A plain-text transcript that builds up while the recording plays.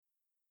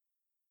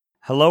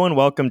Hello and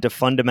welcome to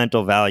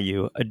Fundamental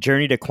Value, a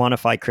journey to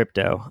quantify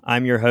crypto.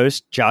 I'm your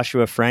host,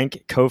 Joshua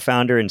Frank,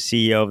 co-founder and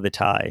CEO of The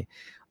Tie.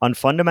 On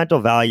Fundamental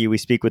Value, we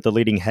speak with the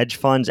leading hedge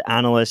funds,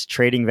 analysts,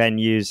 trading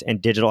venues,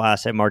 and digital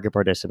asset market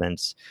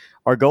participants.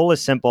 Our goal is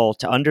simple: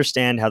 to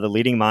understand how the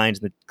leading minds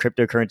in the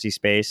cryptocurrency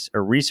space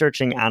are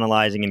researching,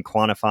 analyzing, and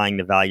quantifying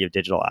the value of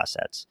digital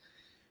assets.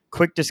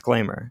 Quick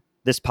disclaimer: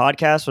 this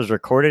podcast was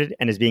recorded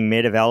and is being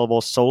made available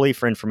solely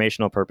for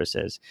informational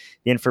purposes.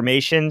 The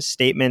information,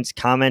 statements,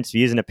 comments,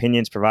 views, and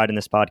opinions provided in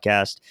this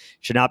podcast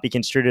should not be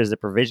construed as a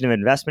provision of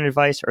investment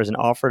advice or as an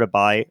offer to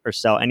buy or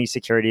sell any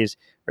securities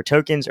or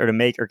tokens or to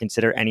make or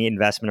consider any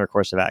investment or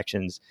course of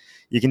actions.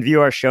 You can view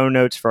our show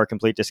notes for our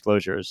complete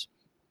disclosures.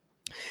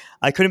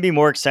 I couldn't be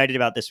more excited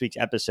about this week's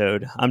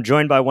episode. I'm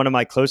joined by one of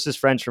my closest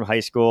friends from high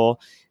school,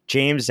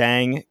 James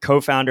Zhang,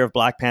 co-founder of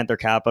Black Panther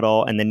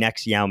Capital and the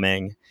next Yao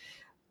Ming.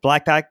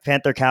 Black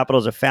Panther Capital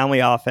is a family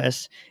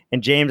office,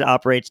 and James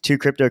operates two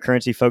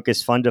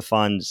cryptocurrency-focused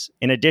fund-to-funds.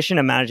 In addition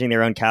to managing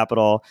their own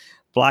capital,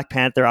 Black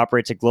Panther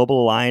operates a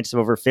global alliance of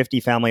over 50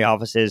 family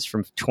offices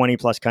from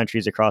 20-plus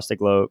countries across the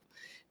globe.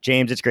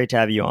 James, it's great to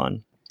have you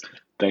on.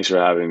 Thanks for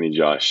having me,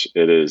 Josh.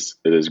 It is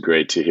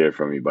great to hear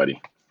from you,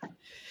 buddy.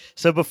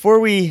 So before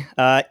we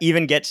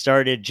even get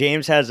started,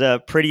 James has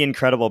a pretty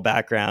incredible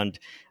background.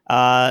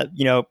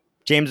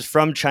 James is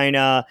from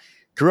China,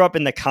 grew up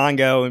in the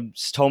Congo, and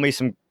told me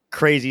some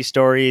crazy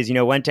stories,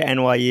 went to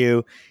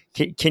NYU.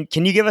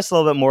 Can you give us a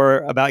little bit more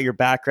about your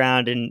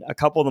background and a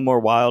couple of the more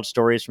wild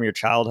stories from your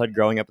childhood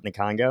growing up in the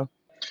Congo?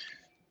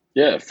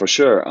 Yeah, for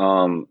sure.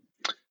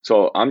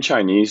 So I'm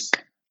Chinese.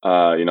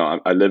 I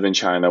live in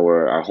China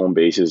where our home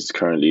base is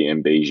currently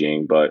in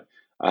Beijing, but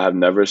I have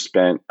never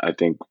spent, I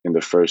think, in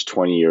the first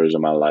 20 years of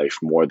my life,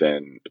 more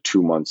than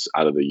 2 months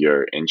out of the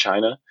year in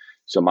China.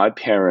 So my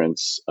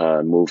parents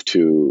moved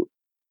to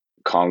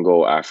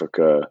Congo,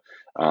 Africa,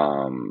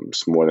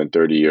 more than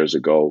 30 years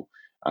ago.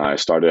 I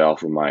started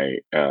off with my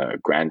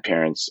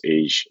grandparents'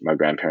 age. My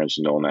grandparents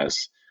known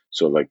as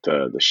sort of like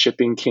the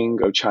shipping king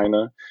of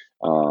China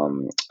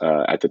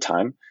at the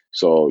time.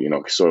 So,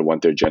 sort of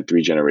went there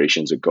three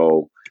generations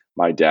ago.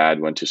 My dad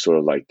went to sort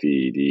of like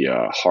the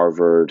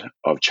Harvard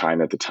of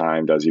China at the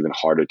time. That was even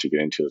harder to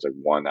get into. It was like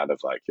one out of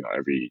like,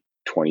 every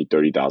 20,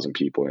 30,000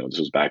 people. This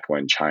was back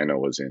when China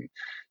was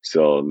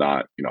still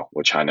not,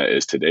 what China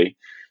is today.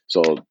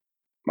 So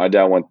my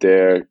dad went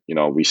there.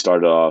 He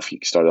started off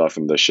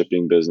in the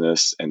shipping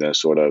business and then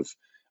sort of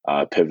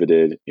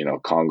pivoted.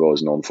 Congo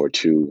is known for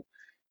two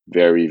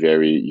very,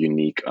 very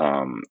unique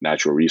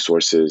natural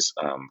resources: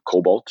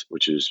 cobalt,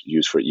 which is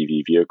used for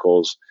EV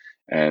vehicles,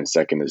 and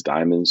second is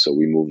diamonds. So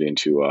we moved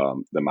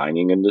into the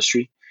mining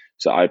industry.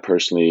 So I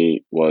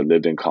personally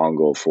lived in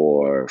Congo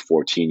for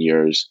 14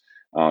 years.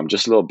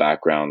 Just a little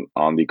background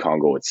on the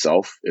Congo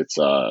itself. It's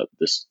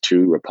this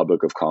two: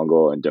 Republic of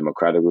Congo and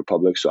Democratic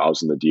Republic. So I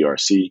was in the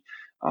DRC.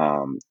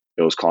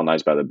 It was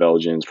colonized by the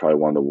Belgians, probably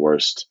one of the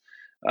worst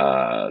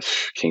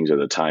kings of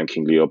the time,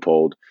 King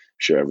Leopold. I'm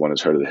sure everyone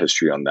has heard of the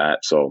history on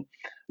that. So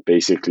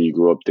basically, you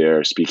grew up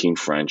there speaking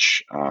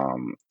French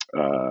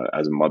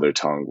as a mother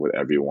tongue with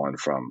everyone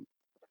from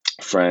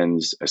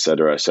friends, et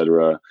cetera, et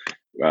cetera.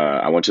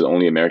 I went to the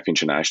only American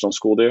international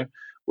school there,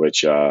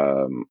 which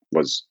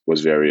was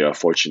very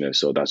fortunate.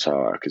 So that's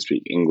how I could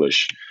speak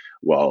English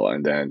well.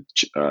 And then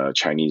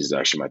Chinese is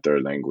actually my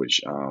third language,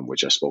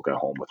 which I spoke at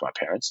home with my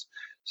parents.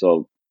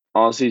 So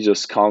honestly,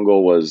 just Congo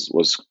was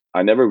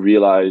I never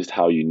realized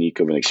how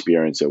unique of an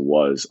experience it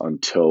was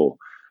until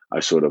I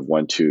sort of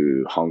went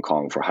to Hong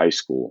Kong for high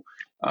school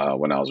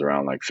when I was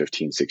around like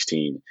 15,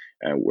 16,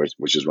 and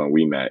which is when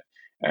we met.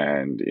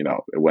 And it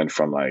went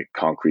from like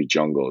concrete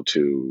jungle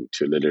to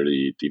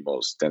literally the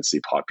most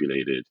densely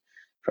populated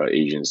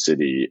Asian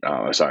city.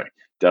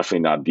 Definitely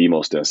not the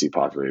most densely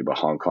populated, but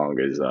Hong Kong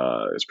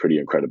is pretty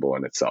incredible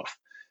in itself.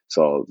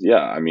 So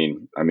yeah, I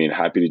mean,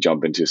 happy to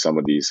jump into some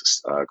of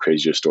these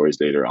crazier stories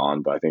later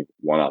on. But I think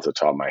one off the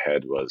top of my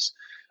head was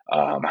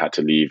I had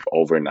to leave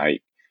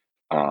overnight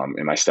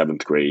in my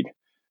seventh grade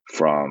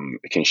from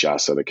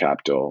Kinshasa, the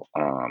capital,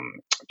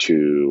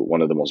 to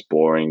one of the most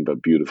boring but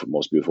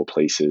most beautiful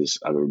places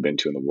I've ever been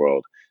to in the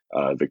world,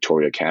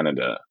 Victoria,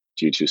 Canada,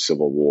 due to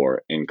civil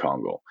war in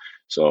Congo.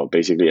 So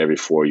basically, every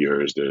 4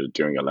 years,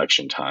 during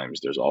election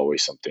times, there's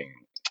always something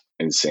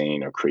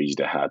insane or crazy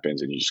that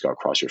happens, and you just got to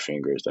cross your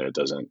fingers that it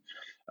doesn't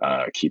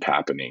keep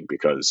happening,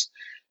 because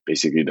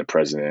basically the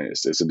president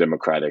is a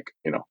democratic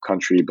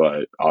country,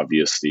 but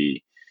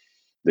obviously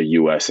the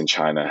U.S. and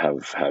China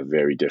have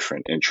very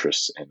different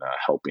interests in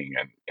helping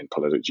and in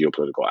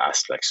geopolitical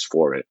aspects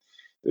for it.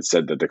 It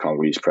said that the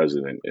Congolese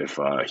president, if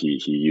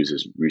he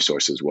uses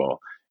resources well,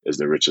 is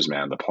the richest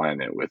man on the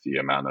planet with the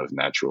amount of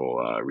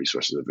natural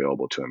resources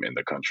available to him in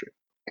the country.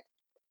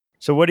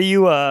 So what do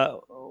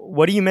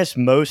you miss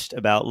most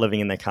about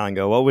living in the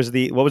Congo? What was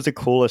the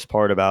coolest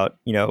part about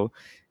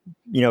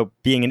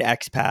being an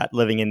expat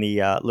living in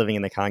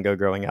the Congo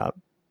growing up?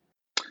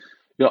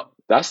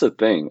 That's the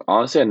thing.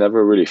 Honestly, I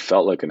never really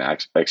felt like an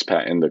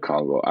expat in the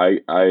Congo.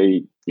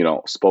 I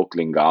spoke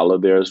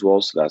Lingala there as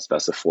well, so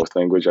that's the fourth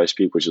language I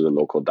speak, which is a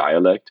local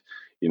dialect.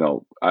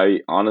 I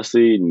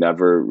honestly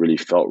never really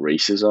felt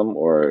racism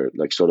or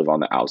like sort of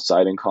on the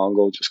outside in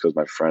Congo, just because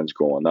my friends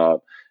growing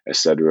up,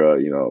 etc.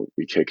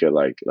 We kick it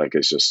like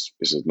it's just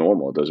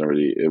normal. It doesn't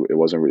really it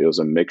wasn't really, it was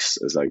a mix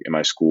as like in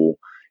my school.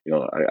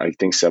 I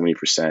think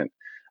 70%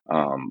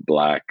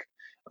 black,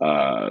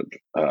 uh,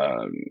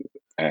 um,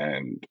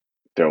 and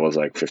there was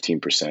like 15%,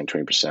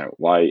 20%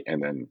 white,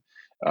 and then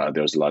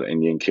there was a lot of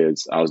Indian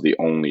kids.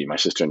 My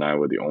sister and I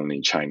were the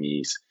only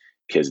Chinese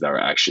kids that were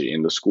actually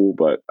in the school,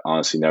 but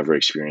honestly never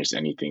experienced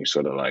anything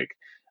sort of like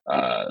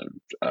uh,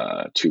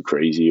 too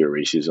crazy or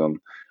racism.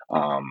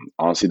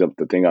 Honestly,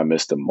 the thing I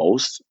missed the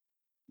most,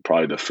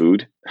 probably the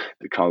food.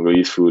 The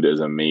Congolese food is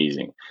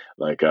amazing.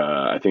 Like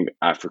I think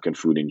African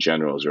food in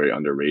general is very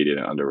underrated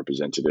and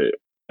underrepresented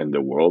in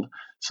the world.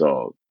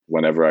 So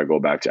whenever I go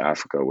back to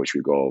Africa, which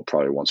we go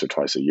probably once or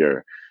twice a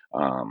year,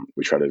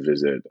 we try to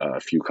visit a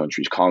few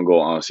countries. Congo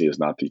honestly is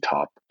not the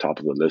top of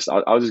the list.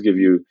 I'll just give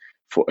you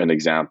for an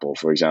example.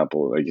 For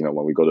example, like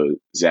when we go to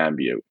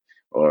Zambia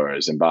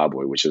or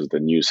Zimbabwe, which is the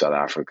new South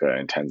Africa,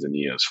 and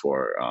Tanzania is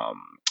for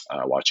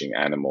watching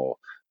animal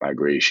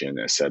migration,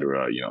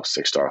 etc.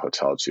 6-star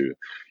hotel to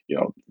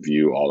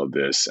view all of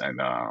this.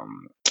 And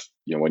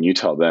when you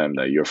tell them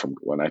that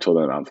when I told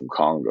them I'm from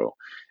Congo,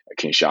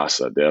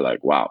 Kinshasa, they're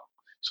like, wow.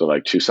 So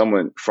like to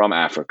someone from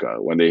Africa,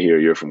 when they hear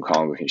you're from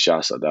Congo,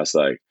 Kinshasa, that's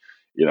like,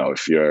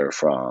 if you're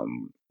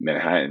from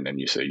Manhattan and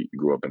you say you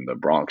grew up in the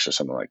Bronx or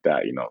something like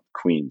that,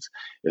 Queens,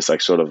 it's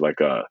like sort of like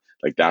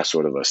that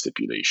sort of a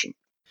stipulation.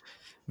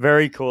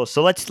 Very cool.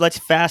 So let's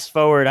fast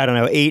forward. I don't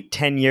know, 8,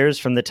 10 years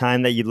from the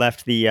time that you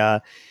left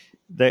the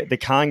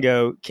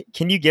Congo.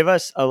 Can you give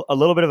us a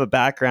little bit of a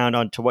background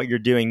onto what you're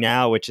doing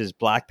now, which is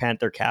Black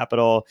Panther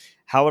Capital,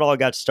 how it all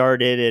got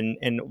started,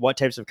 and what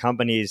types of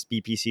companies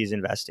BPC is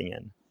investing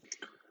in?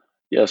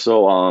 Yeah,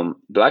 so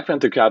Black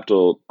Panther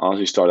Capital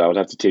honestly started. I would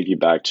have to take you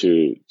back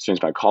to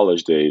since my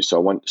college days. I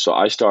went to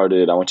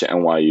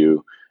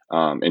NYU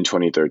in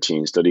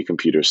 2013, studied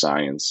computer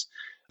science.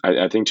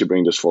 I think to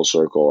bring this full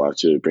circle, I have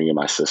to bring in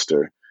my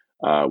sister,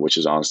 which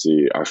is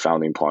honestly our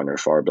founding partner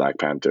for our Black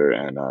Panther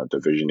and the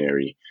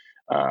visionary,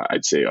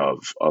 I'd say,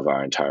 of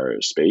our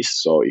entire space.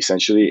 So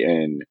essentially,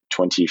 in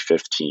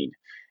 2015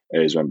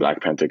 is when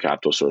Black Panther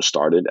Capital sort of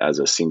started as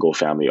a single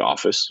family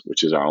office,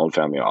 which is our own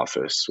family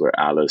office, where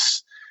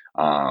Alice,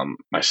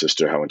 my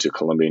sister, I went to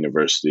Columbia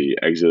University,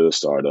 exited a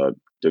startup,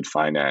 did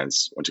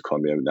finance, went to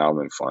Columbia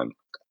Endowment Fund,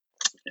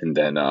 and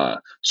then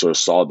sort of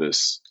saw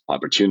this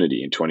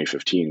opportunity in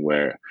 2015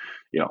 where,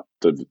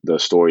 the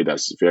story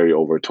that's very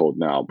overtold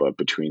now, but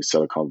between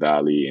Silicon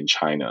Valley and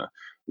China,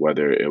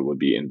 whether it would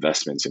be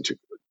investments into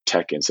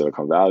tech in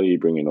Silicon Valley,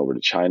 bringing over to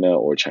China,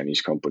 or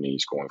Chinese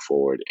companies going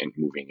forward and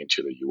moving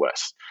into the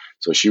US.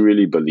 So she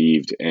really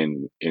believed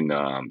in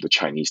the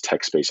Chinese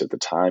tech space at the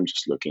time,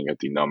 just looking at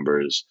the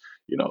numbers,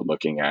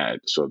 looking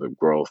at sort of the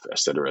growth, et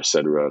cetera, et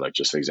cetera. Like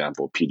just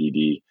example,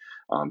 PDD,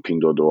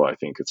 Pinduoduo, I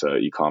think it's an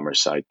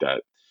e-commerce site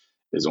that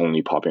is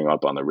only popping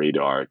up on the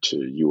radar to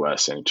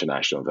U.S. and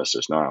international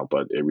investors now,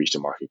 but it reached a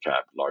market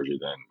cap larger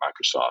than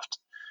Microsoft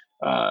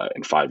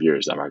in 5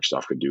 years that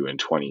Microsoft could do in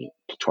 20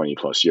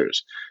 plus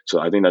years. So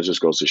I think that just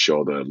goes to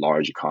show the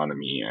large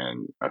economy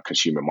and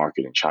consumer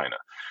market in China.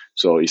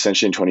 So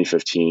essentially in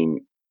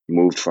 2015,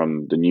 moved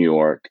from the New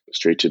York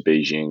straight to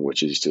Beijing,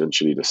 which is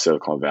essentially the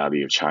Silicon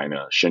Valley of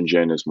China.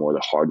 Shenzhen is more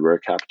the hardware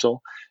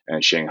capital,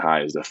 and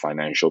Shanghai is the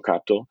financial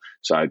capital.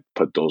 So I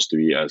put those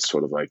three as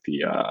sort of like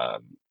the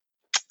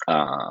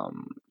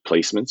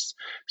placements.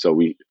 So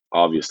we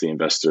obviously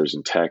investors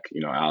in tech.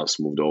 Alice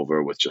moved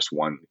over with just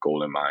one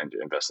goal in mind: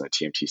 to invest in the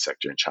TMT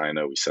sector in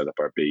China. We set up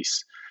our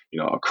base.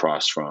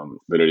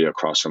 Literally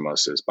across from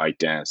us is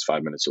ByteDance.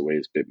 5 minutes away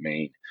is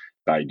Bitmain.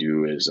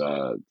 Baidu is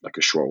like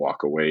a short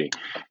walk away.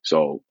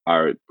 So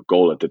our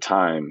goal at the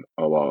time,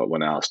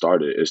 when Alice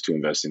started, is to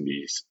invest in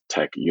these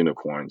tech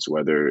unicorns,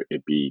 whether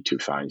it be to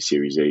find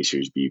Series A,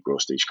 Series B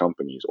growth stage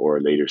companies,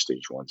 or later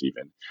stage ones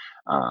even,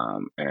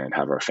 and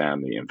have our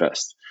family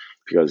invest.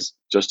 Because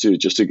just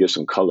to give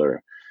some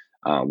color,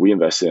 we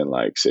invested in,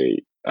 like, say,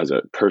 as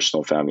a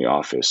personal family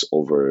office,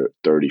 over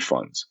 30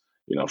 funds.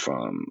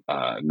 From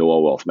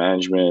Noah Wealth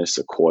Management,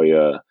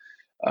 Sequoia,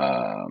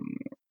 um,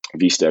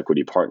 Vista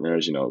Equity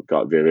Partners.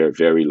 Got very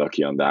very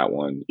lucky on that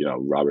one.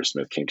 Robert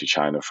Smith came to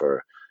China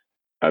for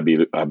I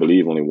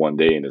believe only one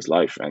day in his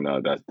life, and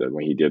that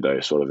when he did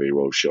a sort of a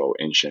roadshow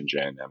in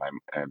Shenzhen,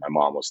 and my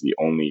mom was the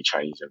only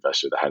Chinese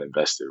investor that had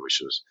invested,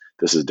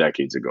 this is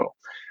decades ago.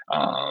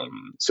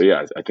 So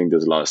yeah, I think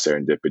there's a lot of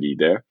serendipity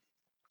there.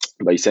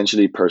 But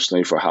essentially,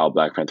 personally, for how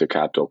Black Panther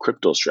Capital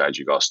crypto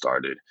strategy got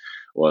started,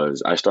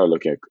 was I started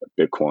looking at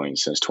Bitcoin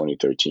since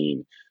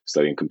 2013,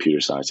 studying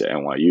computer science at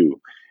NYU.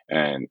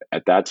 And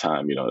at that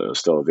time, it was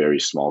still a very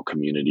small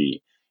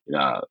community.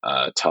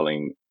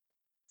 Telling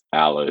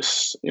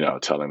Alice,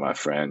 telling my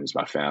friends,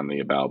 my family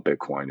about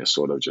Bitcoin is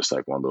sort of just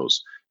like one of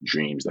those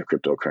dreams that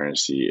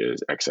cryptocurrency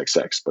is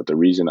XXX. But the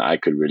reason I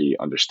could really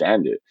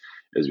understand it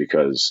is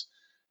because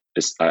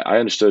I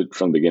understood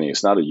from the beginning,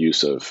 it's not a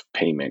use of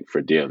payment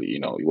for daily.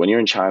 When you're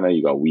in China,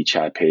 you got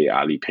WeChat Pay,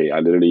 Alipay. I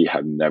literally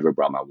have never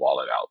brought my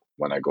wallet out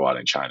when I go out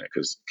in China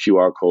because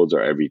QR codes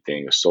are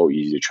everything. It's so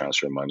easy to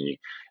transfer money.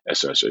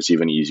 So it's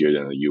even easier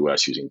than the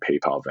US using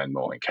PayPal,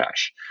 Venmo, and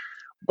cash.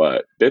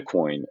 But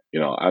Bitcoin,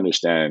 I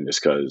understand this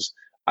because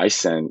I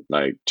sent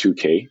like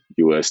 2K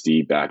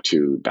USD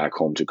back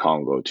home to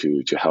Congo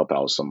to help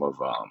out some of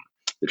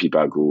the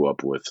people I grew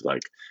up with,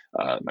 like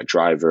my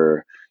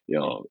driver,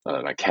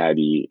 my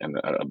caddy, and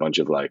a bunch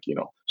of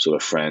sort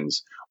of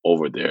friends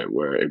over there,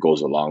 where it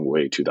goes a long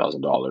way,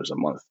 $2,000 a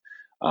month.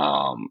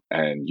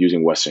 And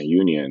using Western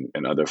Union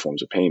and other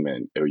forms of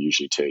payment, it will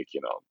usually take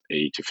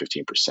 8 to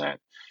 15%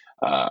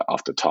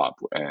 off the top,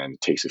 and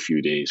it takes a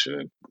few days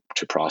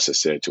to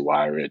process it, to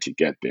wire it, to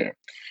get there.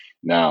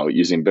 Now,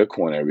 using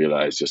Bitcoin, I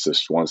realized just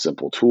this one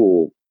simple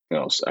tool.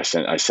 I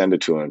send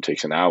it to him. It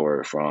takes an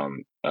hour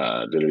from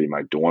literally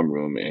my dorm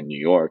room in New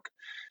York,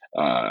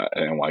 at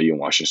NYU in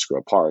Washington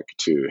Square Park,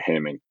 to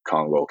him in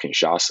Congo,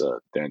 Kinshasa.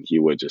 Then he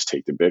would just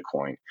take the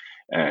Bitcoin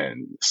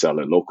and sell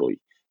it locally,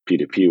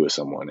 P2P with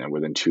someone, and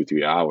within 2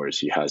 3 hours,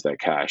 he has that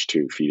cash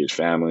to feed his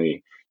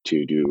family,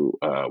 to do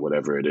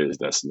whatever it is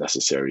that's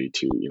necessary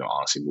to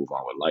honestly move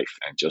on with life.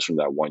 And just from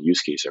that one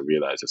use case, I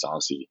realized it's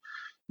honestly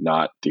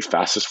not the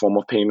fastest form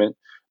of payment,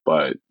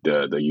 but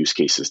the use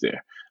case is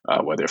there,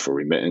 whether for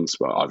remittance,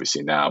 but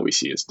obviously now we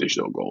see it's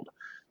digital gold.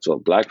 So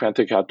Black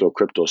Panther Capital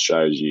crypto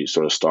strategy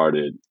sort of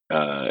started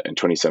in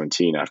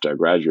 2017 after I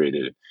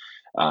graduated.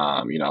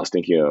 I was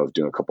thinking of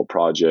doing a couple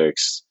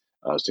projects.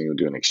 I was thinking of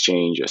doing an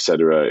exchange,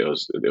 etc.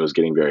 It was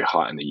getting very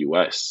hot in the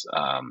U.S.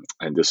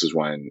 And this is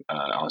when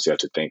honestly I have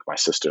to thank my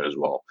sister as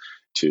well,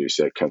 to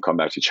say, come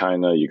back to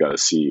China. You got to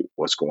see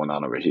what's going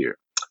on over here.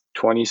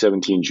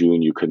 2017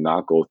 June, you could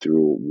not go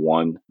through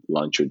one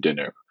lunch or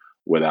dinner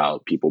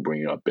without people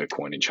bringing up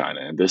Bitcoin in China.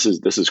 And this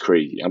is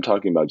crazy. I'm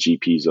talking about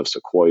GPs of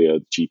Sequoia,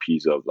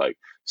 GPs of like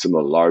some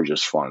of the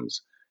largest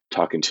funds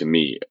talking to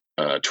me,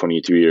 a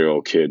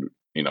 23-year-old kid,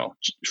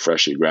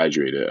 freshly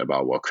graduated,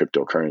 about what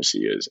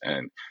cryptocurrency is,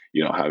 and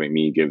having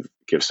me give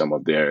some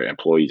of their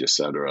employees,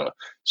 etc.,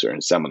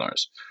 certain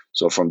seminars.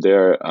 So from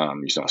there,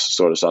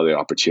 sort of saw the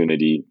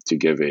opportunity to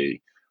give a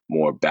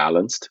more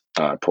balanced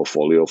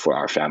portfolio for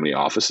our family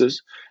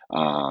offices.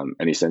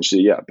 And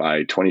essentially, yeah,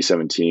 by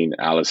 2017,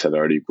 Alice had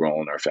already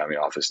grown our family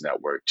office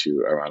network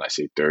to around, I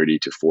say, 30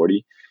 to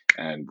 40,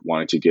 and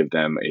wanted to give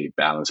them a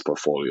balanced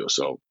portfolio.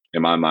 So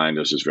in my mind, it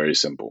was just very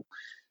simple.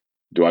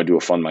 Do I do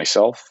a fund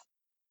myself?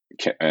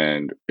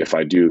 And if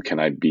I do, can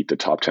I beat the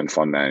top 10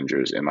 fund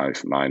managers in my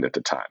mind at the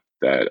time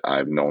that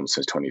I've known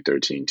since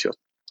 2013 till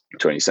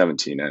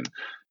 2017? And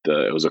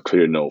it was a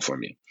clear no for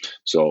me.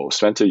 So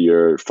spent a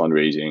year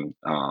fundraising,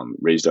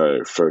 raised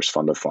our first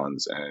fund of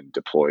funds, and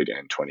deployed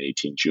in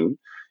 2018 June.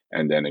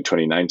 And then in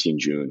 2019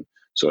 June,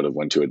 sort of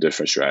went to a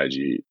different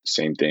strategy,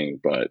 same thing,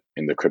 but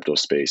in the crypto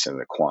space and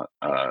the quant,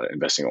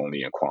 investing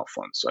only in quant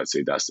funds. So I'd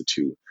say that's the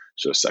two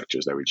sort of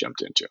sectors that we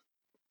jumped into.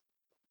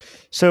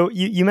 So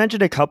you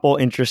mentioned a couple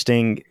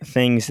interesting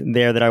things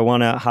there that I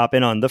want to hop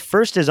in on. The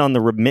first is on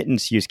the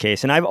remittance use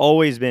case. And I've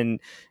always been,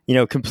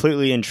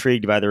 completely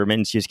intrigued by the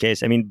remittance use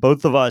case. I mean,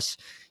 both of us,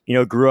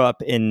 grew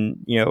up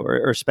in,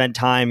 or spent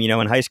time,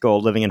 in high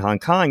school living in Hong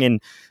Kong.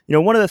 And,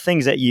 one of the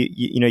things that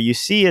you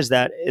see is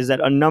that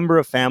a number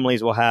of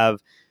families will have,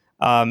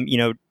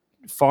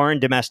 foreign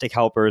domestic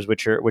helpers,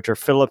 which are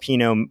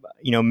Filipino,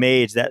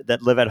 maids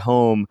that live at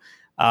home.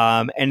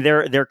 And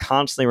they're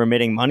constantly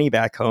remitting money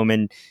back home.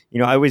 And,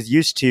 I was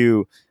used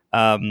to,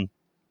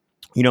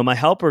 my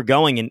helper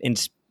going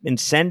and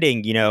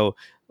sending,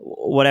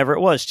 whatever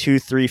it was,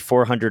 $200,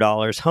 $300,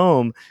 $400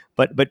 home,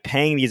 but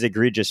paying these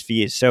egregious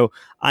fees. So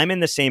I'm in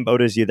the same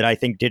boat as you, that I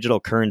think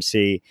digital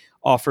currency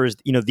offers,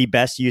 the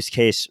best use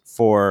case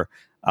for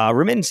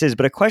remittances.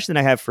 But a question that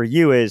I have for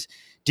you is,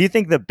 do you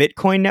think the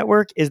Bitcoin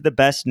network is the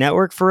best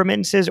network for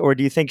remittances, or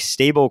do you think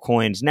stable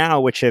coins now,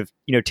 which have,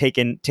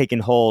 taken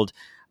hold,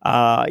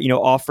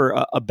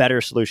 offer a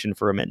better solution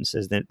for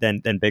remittances than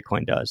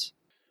Bitcoin does?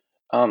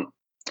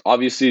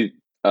 Obviously,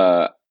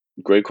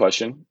 great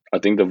question. I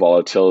think the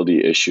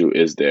volatility issue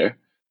is there.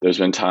 There's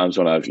been times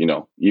when I've,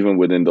 even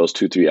within those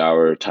 2 3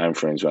 hour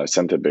timeframes when I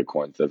sent the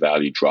Bitcoin, the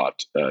value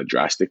dropped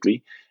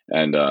drastically,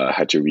 and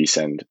had to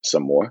resend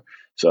some more.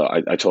 So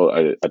I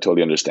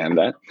totally understand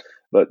that.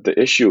 But the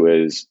issue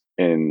is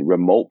in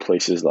remote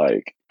places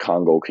like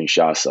Congo,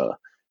 Kinshasa,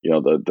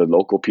 the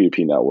local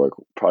P2P network,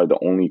 probably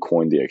the only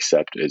coin they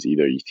accept is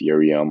either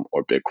Ethereum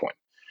or Bitcoin.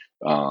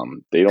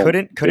 They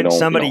don't. Couldn't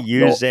somebody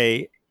use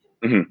a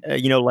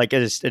Mm-hmm. like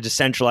a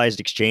decentralized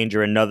exchange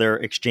or another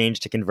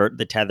exchange to convert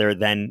the tether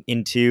then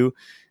into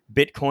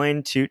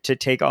Bitcoin to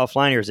take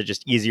offline, or is it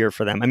just easier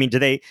for them? I mean,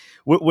 do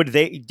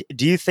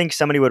you think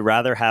somebody would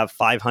rather have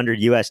 500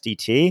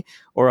 USDT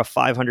or a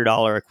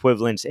 $500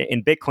 equivalent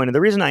in Bitcoin? And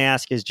the reason I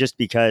ask is just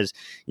because,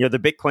 the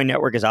Bitcoin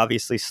network is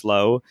obviously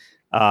slow.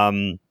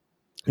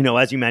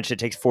 As you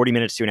mentioned, it takes 40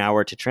 minutes to an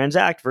hour to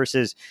transact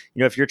versus,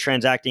 if you're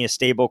transacting a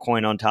stable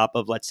coin on top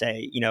of, let's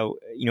say,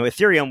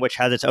 Ethereum, which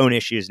has its own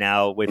issues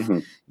now with,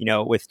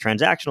 Mm-hmm. with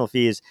transactional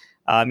fees.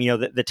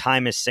 the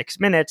time is 6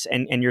 minutes,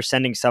 and you're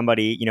sending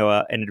somebody,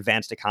 an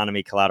advanced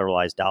economy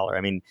collateralized dollar.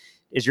 I mean,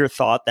 is your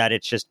thought that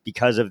it's just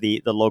because of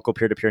the local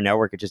peer-to-peer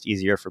network, it's just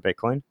easier for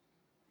Bitcoin?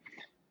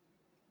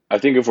 I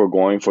think if we're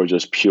going for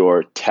just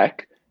pure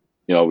tech,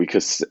 we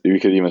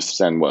could even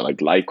send what, like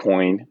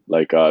Litecoin,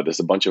 like there's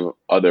a bunch of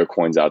other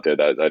coins out there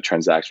that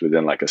transacts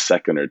within like a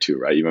second or two,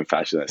 right? Even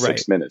faster than Right.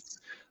 6 minutes.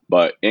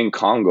 But in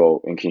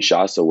Congo, in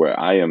Kinshasa, where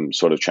I am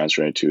sort of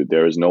transferring to,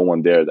 there is no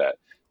one there that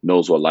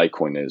knows what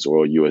Litecoin is or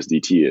what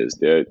USDT is.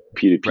 They're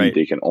P2P. Right.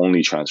 They can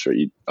only transfer,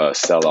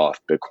 sell off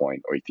Bitcoin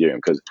or Ethereum,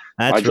 because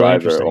my That's really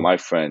driver or interesting. my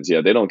friends,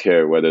 yeah, they don't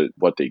care what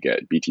they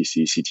get,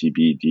 BTC,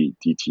 CTB,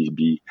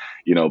 DTB,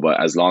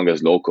 but as long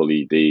as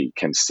locally they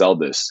can sell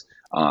this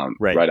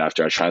Right. right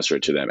after I transfer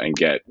it to them and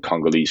get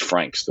Congolese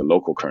francs, the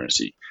local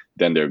currency,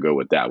 then they're good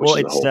with that, which Well,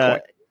 is the whole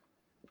point.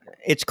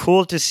 it's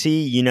cool to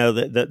see,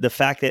 the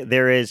fact that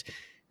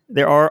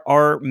there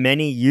are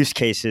many use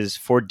cases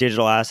for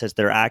digital assets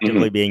that are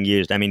actively Hmm. being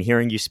used. I mean,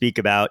 hearing you speak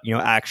about,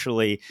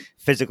 actually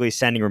physically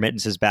sending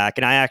remittances back.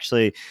 And I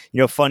actually,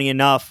 funny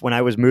enough, when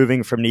I was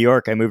moving from New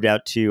York, I moved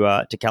out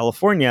to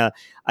California.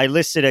 I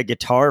listed a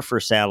guitar for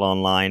sale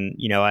online.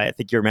 I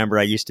think you remember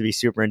I used to be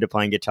super into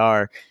playing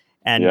guitar,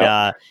 and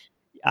Yeah.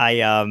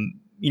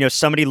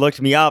 somebody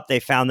looked me up. They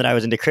found that I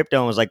was into crypto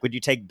and was like, "Would you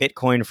take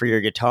Bitcoin for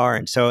your guitar?"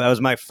 And so that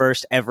was my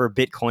first ever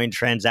Bitcoin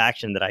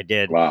transaction that I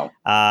did, Wow.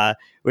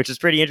 which is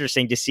pretty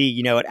interesting to see.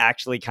 It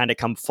actually kind of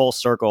come full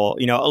circle.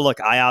 Look,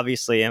 I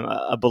obviously am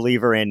a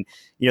believer in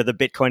the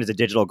Bitcoin as a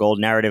digital gold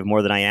narrative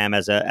more than I am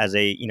as a as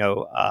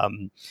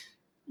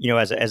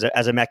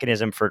a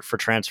mechanism for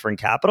transferring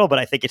capital. But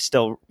I think it's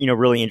still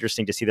really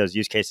interesting to see those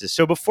use cases.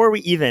 So before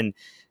we even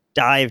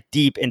dive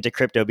deep into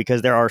crypto,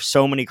 because there are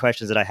so many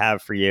questions that I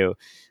have for you.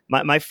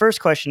 My first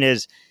question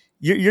is,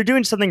 you're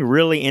doing something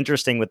really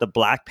interesting with the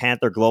Black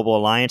Panther Global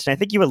Alliance. And I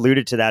think you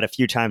alluded to that a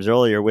few times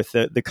earlier with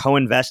the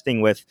co-investing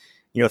with,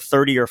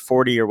 30 or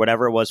 40 or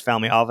whatever it was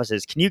family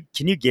offices. Can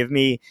you give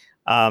me,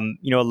 a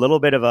little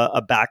bit of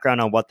a background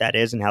on what that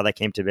is and how that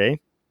came to be?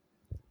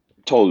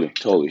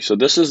 Totally. So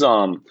this is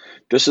a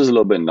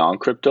little bit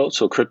non-crypto.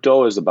 So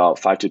crypto is about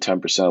 5 to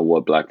 10% of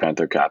what Black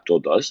Panther Capital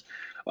does.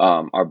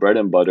 Our bread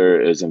and butter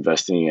is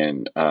investing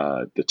in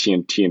the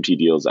TMT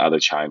deals out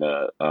of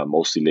China,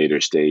 mostly later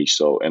stage.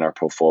 So in our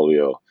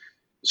portfolio,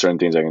 certain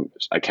things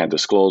I can't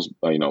disclose,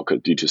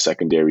 'cause due to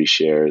secondary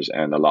shares,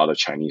 and a lot of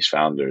Chinese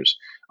founders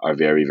are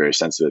very very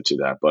sensitive to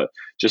that. But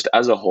just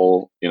as a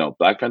whole,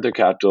 Black Panther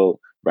Capital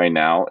right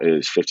now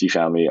is 50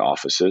 family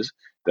offices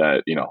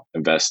that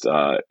invest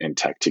in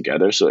tech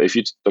together. So if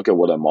you look at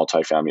what a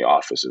multifamily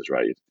office is,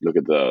 right? Look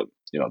at the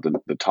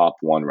top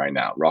one right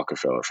now,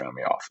 Rockefeller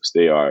Family Office.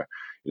 They are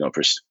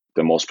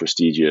the most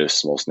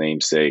prestigious, most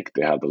namesake.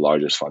 They have the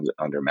largest funds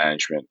under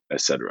management,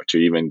 etc. To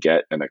even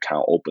get an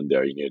account open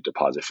there, you need to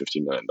deposit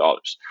 $50 million.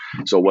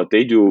 So what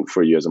they do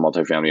for you as a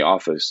multifamily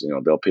office,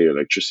 they'll pay your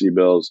electricity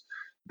bills,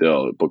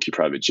 they'll book you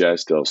private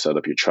jets, they'll set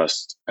up your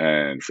trust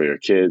and for your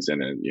kids,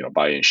 and then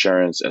buy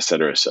insurance,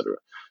 etc., etc.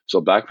 So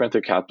Black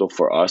Panther Capital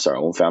for us, our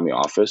own family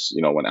office,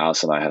 when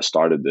Alice and I had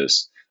started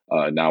this,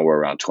 now we're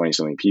around 20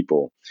 something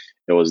people.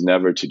 It was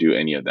never to do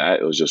any of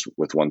that. It was just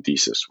with one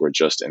thesis: we're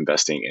just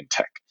investing in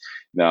tech.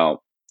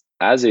 Now,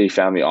 as a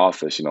family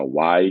office,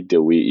 why did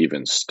we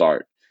even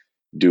start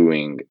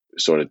doing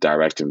sort of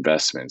direct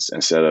investments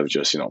instead of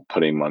just,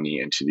 putting money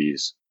into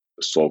these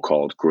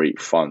so-called great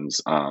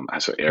funds,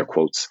 as air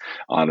quotes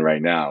on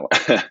right now?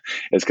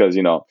 It's because,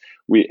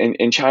 we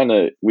in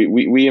China,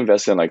 we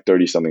invested in like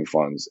 30 something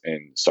funds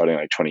in starting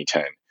like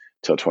 2010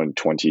 till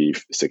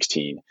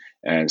 2016.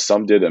 And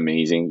some did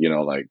amazing,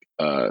 like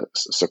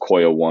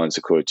Sequoia 1,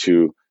 Sequoia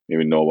 2,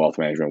 maybe No Wealth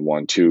Management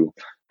 1, 2.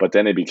 But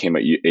then it became a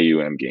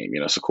AUM game.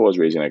 Sequoia is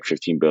raising like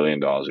 $15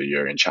 billion a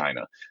year in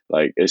China.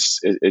 Like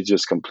it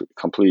just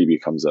completely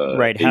becomes a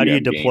Right. How do you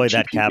AUM game, deploy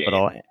that GP game.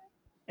 capital?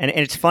 And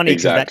it's funny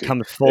because that Exactly,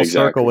 comes full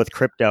circle exactly. with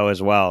crypto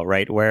as well,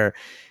 right? Where,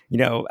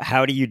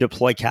 how do you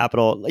deploy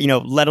capital,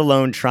 let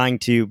alone trying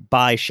to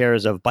buy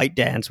shares of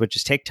ByteDance, which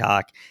is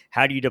TikTok?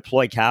 How do you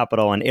deploy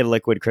capital in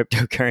illiquid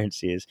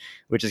cryptocurrencies?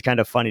 Which is kind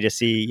of funny to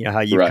see,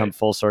 how you've come Right.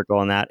 full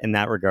circle in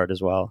that regard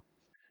as well.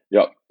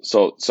 Yep.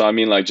 So I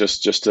mean, like,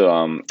 just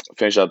to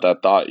finish out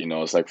that thought,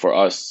 it's like for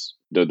us,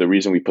 the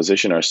reason we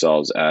position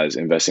ourselves as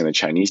investing in the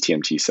Chinese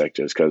TMT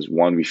sector is because,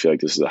 one, we feel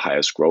like this is the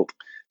highest growth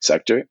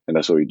sector, and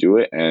that's why we do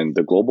it. And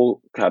the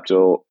Global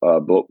Capital,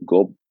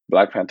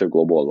 Black Panther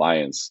Global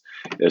Alliance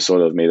is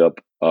sort of made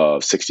up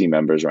of 60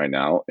 members right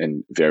now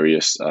in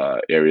various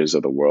areas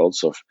of the world.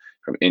 So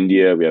from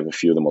India, we have a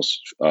few of the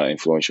most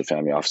influential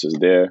family offices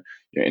there.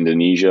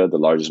 Indonesia, the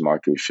largest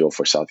market we feel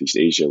for Southeast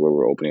Asia, where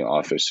we're opening an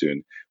office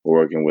soon. We're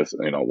working with,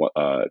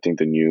 I think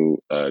the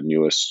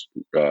newest,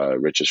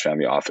 richest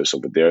family office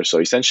over there. So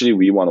essentially,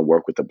 we want to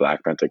work with the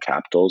Black Panther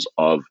capitals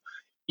of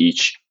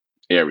each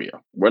area.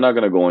 We're not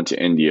going to go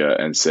into India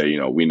and say,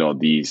 we know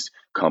these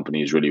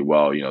companies really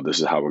well. This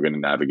is how we're going to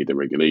navigate the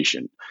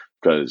regulation,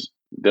 because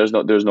there's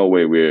no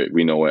way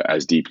we know it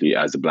as deeply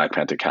as the Black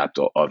Panther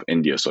capital of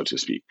India, so to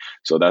speak.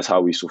 So that's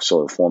how we sort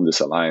of form this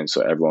alliance,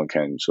 so everyone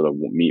can sort of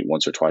meet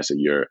once or twice a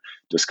year,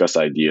 discuss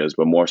ideas,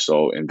 but more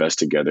so invest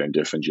together in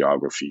different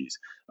geographies,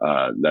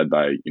 led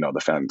by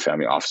the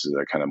family offices that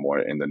are kind of more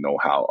in the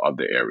know-how of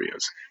the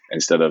areas.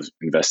 Instead of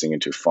investing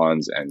into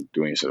funds and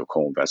doing sort of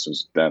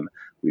co-investments with them,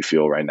 we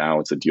feel right now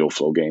it's a deal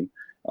flow game,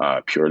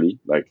 purely.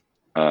 Like,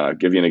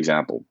 give you an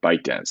example,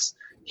 ByteDance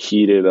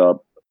heated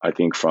up, I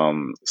think,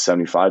 from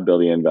 75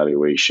 billion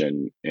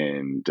valuation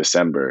in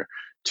December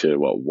to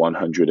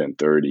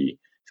 130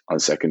 on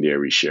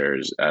secondary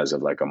shares as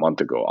of like a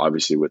month ago.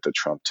 Obviously, with the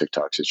Trump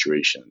TikTok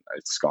situation,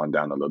 it's gone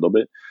down a little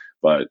bit,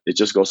 but it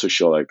just goes to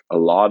show like a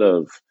lot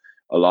of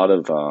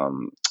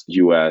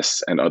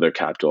U.S. and other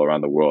capital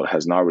around the world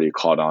has not really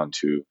caught on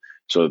to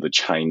sort of the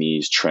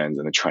Chinese trends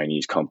and the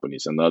Chinese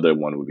companies. Another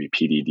one would be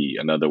PDD.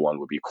 Another one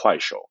would be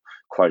Kuaishou.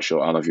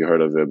 Kuaishou, I don't know if you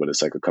heard of it, but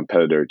it's like a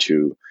competitor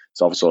to.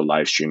 It's also a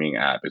live streaming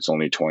app. It's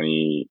only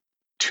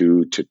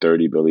 22 to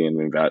 30 billion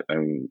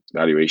in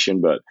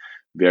valuation, but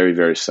very,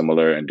 very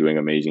similar and doing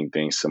amazing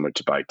things similar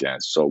to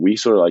ByteDance. So we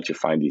sort of like to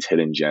find these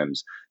hidden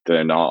gems that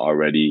are not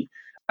already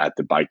at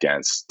the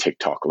ByteDance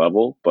TikTok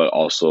level, but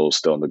also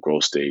still in the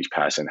growth stage,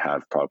 pass and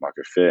have product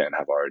market fit and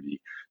have already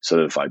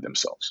solidified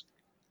themselves.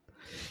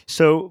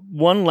 So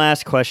one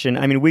last question.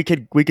 I mean, we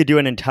could do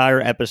an entire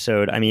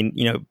episode. I mean,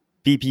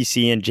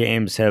 BPC and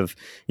James are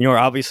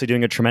obviously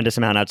doing a tremendous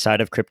amount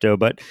outside of crypto.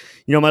 But,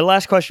 my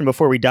last question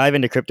before we dive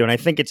into crypto, and I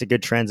think it's a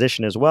good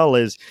transition as well,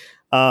 is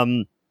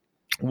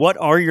what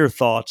are your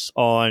thoughts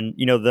on,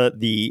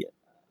 the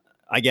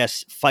I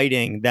guess,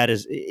 fighting that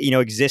is,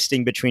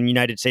 existing between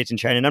United States and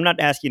China? And I'm not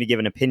asking you to give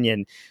an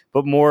opinion,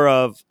 but more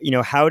of,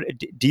 how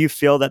do you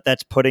feel that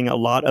that's putting a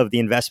lot of the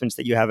investments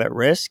that you have at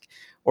risk,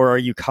 or are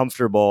you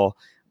comfortable?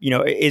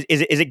 Is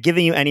it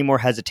giving you any more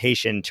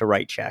hesitation to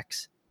write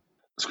checks?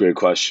 It's a great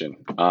question.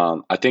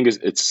 I think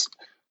it's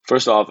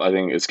first off, I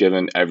think it's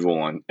given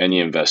everyone, any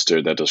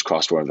investor that does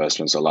cross-border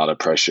investments, a lot of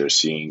pressure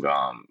seeing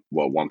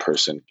what one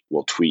person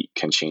will tweet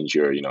can change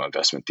your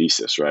investment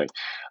thesis, right?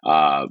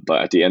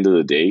 But at the end of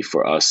the day,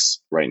 for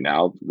us right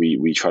now,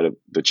 we try to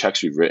the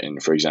checks we've written,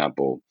 for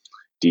example,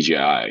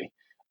 DJI.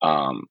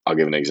 I'll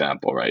give an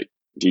example, right?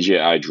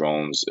 DJI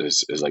drones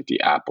is like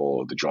the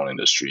Apple of the drone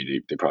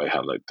industry. They probably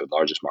have like the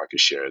largest market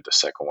share. The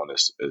second one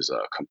is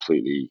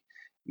completely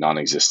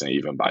non-existent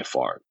even by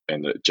far,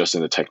 and just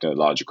in the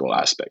technological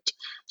aspect.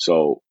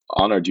 So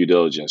on our due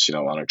diligence, on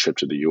our trip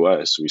to the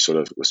US, we sort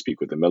of speak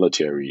with the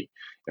military,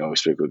 we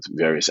speak with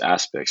various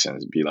aspects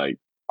and be like,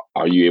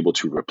 are you able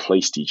to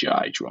replace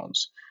DJI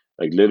drones?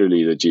 Like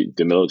literally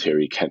the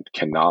military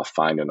cannot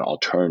find an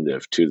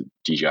alternative to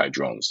DJI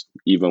drones,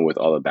 even with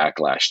all the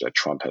backlash that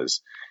Trump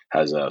has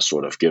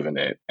sort of given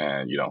it.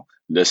 And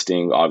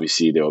listing,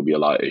 obviously there will be a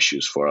lot of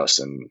issues for us,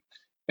 and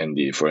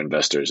for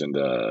investors in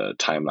the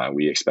timeline.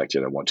 We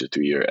expected a 1 to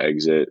 3 year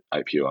exit,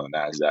 IPO on the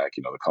Nasdaq.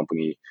 The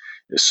company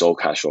is so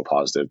cash flow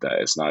positive that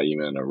it's not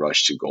even in a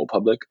rush to go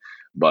public.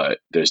 But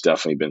there's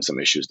definitely been some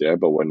issues there.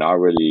 But we're not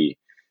really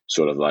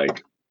sort of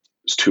like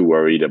too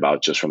worried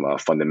about just from a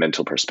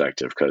fundamental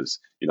perspective, because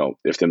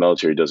if the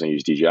military doesn't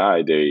use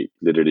DJI, they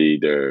literally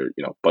their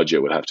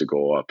budget would have to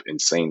go up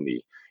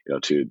insanely.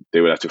 They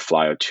would have to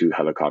fly a 2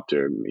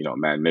 helicopter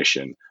manned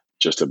mission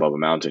just above a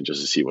mountain just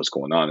to see what's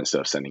going on,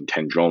 instead of sending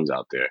 10 drones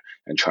out there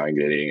and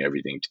triangulating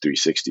everything to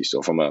 360.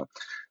 So from a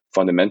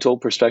fundamental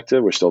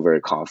perspective, we're still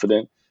very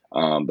confident.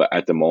 But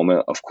at the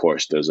moment, of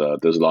course, there's a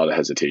lot of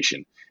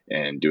hesitation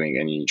in doing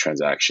any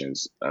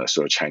transactions.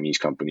 So Chinese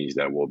companies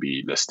that will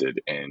be listed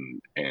in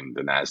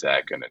the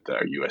Nasdaq and that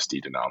are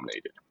USD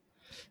denominated.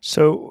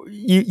 So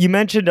you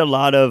mentioned a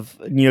lot of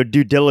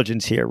due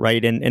diligence here,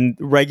 right? And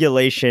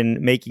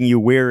regulation making you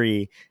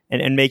weary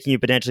and making you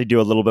potentially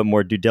do a little bit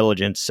more due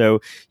diligence. So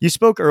you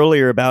spoke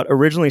earlier about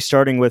originally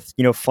starting with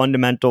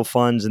fundamental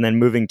funds and then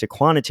moving to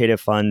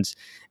quantitative funds.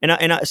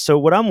 So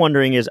what I'm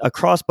wondering is,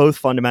 across both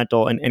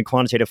fundamental and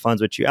quantitative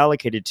funds, which you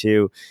allocated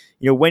to,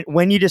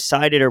 when you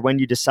decided, or when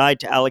you decide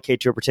to allocate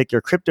to a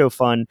particular crypto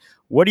fund,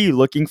 what are you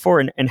looking for,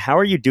 and how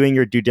are you doing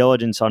your due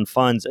diligence on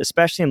funds,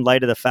 especially in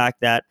light of the fact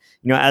that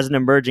as an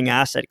emerging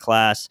asset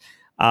class,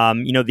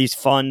 these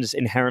funds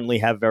inherently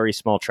have very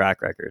small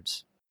track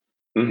records?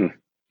 Mm-hmm.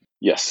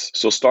 Yes.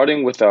 So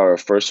starting with our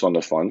first fund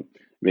of fund,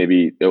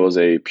 maybe it was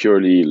a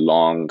purely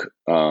long,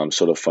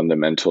 sort of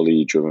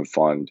fundamentally driven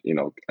fund.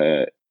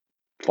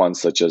 Funds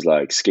such as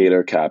like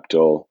Scalar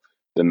Capital,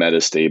 the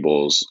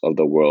metastables of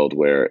the world,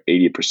 where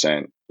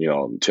 80%,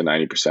 to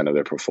 90% of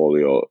their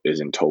portfolio is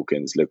in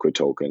tokens, liquid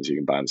tokens. You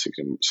can buy in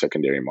the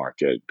secondary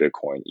market,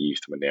 Bitcoin, ETH,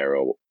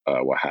 Monero,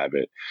 what have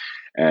it.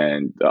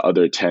 And the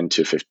other 10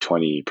 to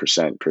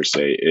 20% per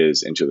se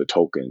is into the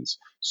tokens.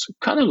 So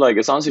kind of like,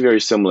 it's honestly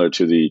very similar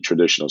to the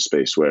traditional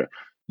space where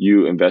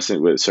you invest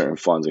in with certain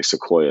funds like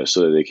Sequoia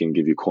so that they can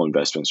give you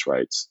co-investments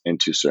rights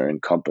into certain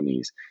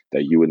companies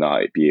that you would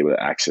not be able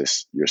to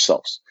access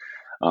yourselves.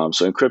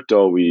 So in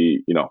crypto,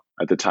 we,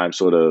 at the time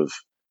sort of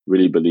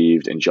really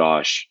believed in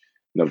Josh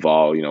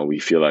Naval. We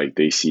feel like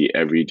they see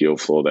every deal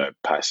flow that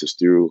passes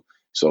through.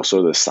 So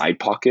sort of the side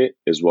pocket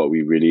is what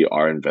we really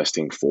are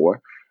investing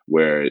for,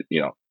 where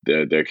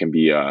there can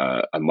be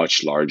a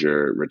much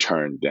larger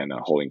return than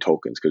holding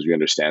tokens, because we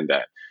understand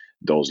that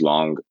those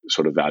long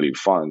sort of value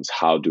funds,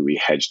 how do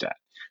we hedge that?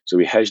 So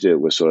we hedged it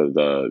with sort of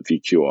the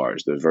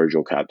VQRs, the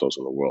virtual capitals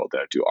of the world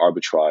that do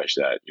arbitrage,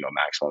 that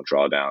maximum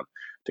drawdown,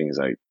 things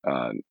like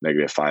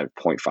negative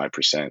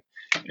 5.5%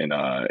 in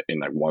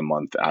like 1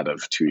 month out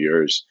of 2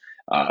 years.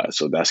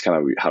 So that's kind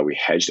of how we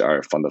hedged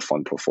our fund of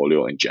fund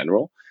portfolio in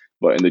general.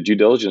 But in the due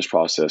diligence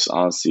process,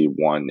 honestly,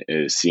 one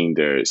is seeing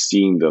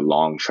the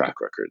long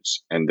track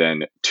records, and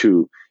then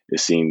two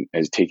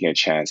is taking a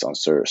chance on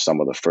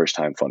some of the first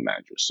time fund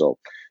managers. So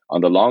on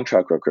the long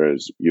track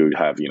records, you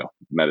have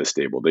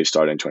Metastable. They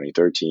started in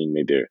 2013,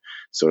 made their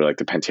sort of like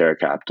the Pantera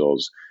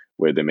Capitals,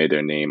 where they made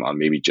their name on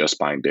maybe just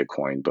buying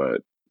Bitcoin,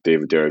 but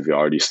they've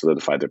already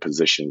solidified their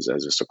positions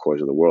as the Sequoias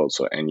of the world.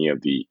 So any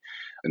of the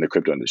in the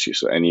crypto industry,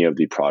 so any of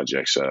the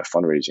projects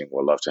fundraising,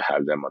 would love to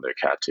have them on their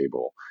cap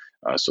table,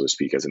 so to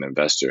speak, as an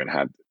investor, and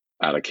have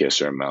allocate a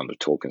certain amount of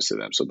tokens to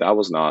them. So that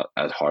was not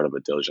as hard of a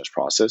diligence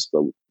process,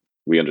 but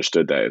we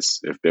understood that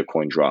if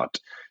Bitcoin dropped,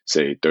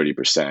 say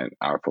 30%,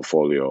 our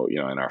portfolio,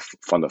 and our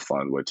fund of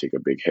fund would take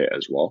a big hit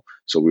as well.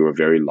 So we were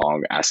very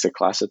long asset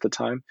class at the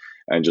time.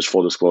 And just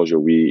full disclosure,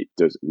 we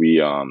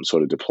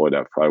sort of deployed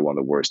at probably one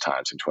of the worst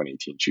times in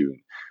 2018 June,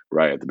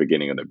 right at the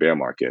beginning of the bear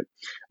market.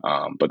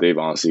 But they've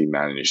honestly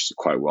managed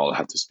quite well, I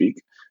have to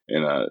speak,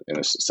 in a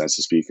sense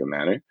to speak, a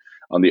manner.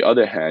 On the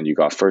other hand, you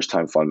got first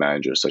time fund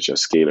managers such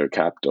as Scalar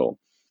Capital,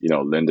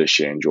 Linda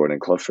Shea and Jordan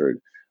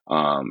Clifford,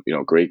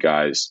 great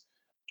guys,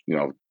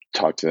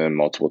 talked to them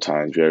multiple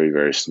times, very,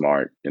 very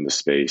smart in the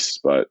space.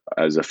 But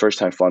as a first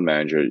time fund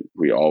manager,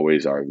 we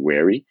always are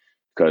wary,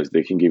 because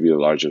they can give you the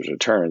largest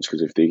returns,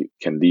 because if they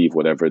can leave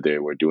whatever they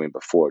were doing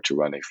before to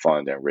run a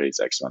fund and raise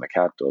X amount of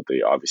capital,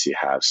 they obviously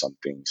have some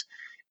things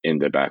in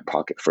their back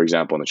pocket. For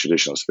example, in the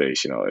traditional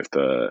space, if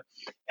the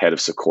head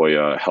of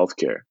Sequoia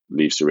Healthcare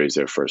leaves to raise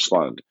their first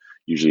fund,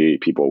 usually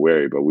people are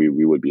wary, but we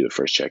would be the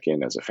first check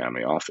in as a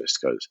family office,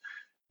 because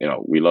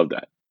we love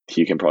that.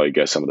 He can probably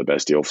get some of the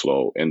best deal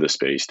flow in the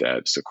space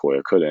that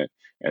Sequoia couldn't.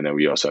 And then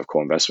we also have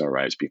co-investment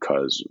rights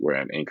because we're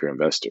an anchor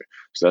investor.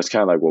 So that's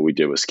kind of like what we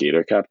did with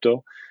Scalar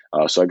Capital.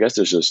 So I guess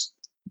there's just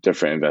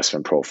different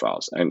investment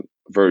profiles. And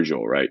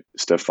Virgil, right?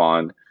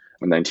 Stefan,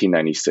 a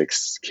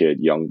 1996 kid,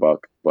 young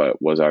buck,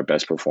 but was our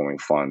best performing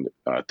fund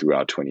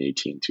throughout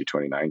 2018 to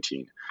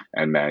 2019,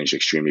 and managed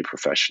extremely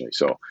professionally.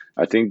 So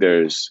I think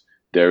there is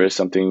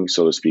something,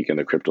 so to speak, in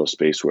the crypto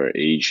space where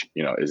age,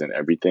 isn't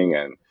everything,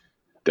 and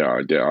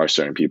there are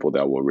certain people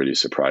that will really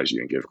surprise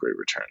you and give great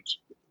returns.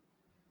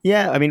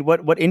 Yeah, I mean,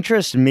 what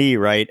interests me,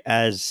 right,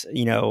 as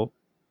looking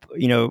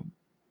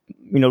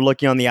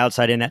on the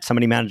outside in at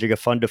somebody managing a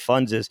fund of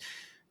funds is,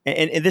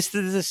 and this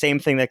is the same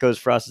thing that goes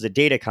for us as a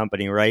data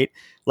company, right?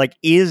 Like,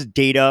 is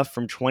data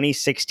from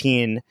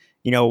 2016,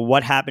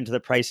 what happened to the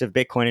price of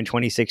Bitcoin in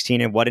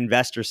 2016 and what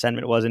investor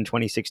sentiment was in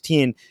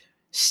 2016,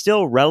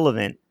 still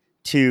relevant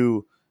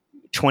to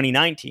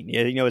 2019?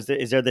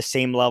 Is there the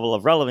same level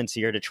of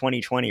relevancy, or to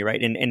 2020,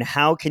 right? And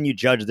how can you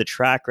judge the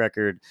track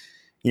record,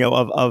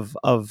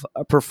 of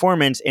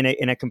performance in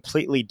a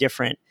completely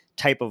different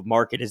type of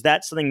market? Is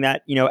that something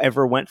that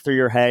ever went through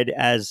your head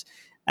as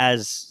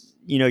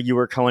you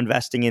were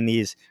co-investing in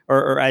these,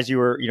 or as you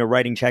were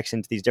writing checks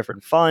into these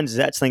different funds? Is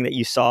that something that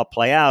you saw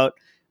play out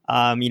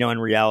in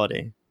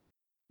reality?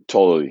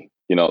 Totally.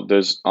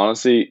 There's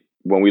honestly,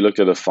 when we looked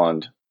at a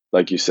fund,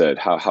 like you said,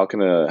 how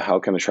can a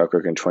track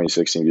record in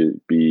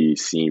 2016 be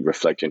seen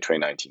reflected in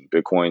 2019?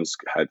 Bitcoin's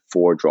had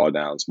 4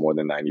 drawdowns, more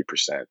than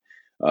 90%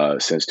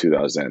 since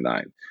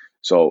 2009.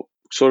 So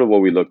sort of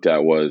what we looked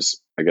at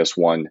was, I guess,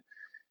 one,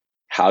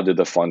 how did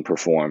the fund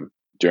perform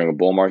during a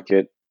bull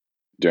market,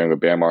 during a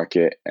bear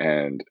market,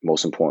 and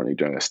most importantly,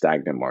 during a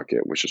stagnant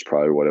market, which is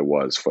probably what it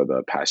was for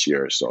the past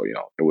year or so.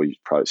 It would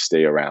probably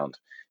stay around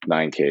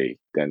 9K,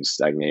 then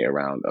stagnate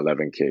around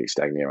 11K,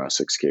 stagnate around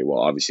 6K. Well,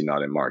 obviously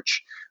not in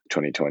March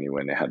 2020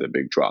 when they had the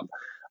big drop.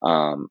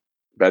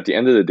 But at the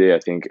end of the day, I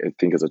think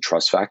it's a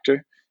trust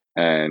factor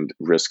and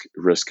risk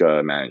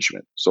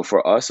management. So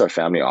for us, our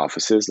family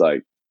offices,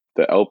 like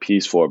the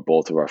LPs for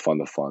both of our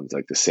fund of funds,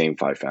 like the same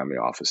 5 family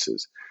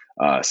offices,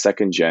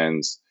 second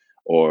gens,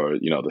 or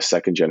the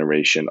second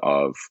generation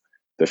of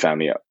the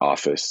family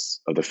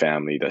office of the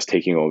family that's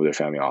taking over their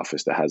family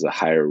office, that has a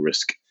higher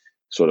risk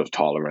sort of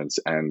tolerance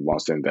and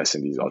wants to invest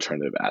in these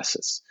alternative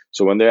assets.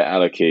 So when they're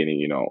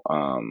allocating,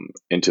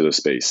 into the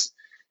space,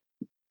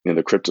 in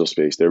the crypto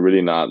space, they're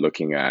really not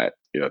looking at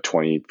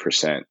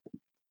 20%,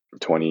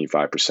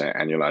 25%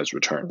 annualized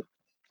return,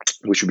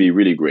 which would be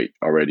really great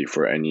already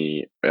for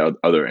any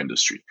other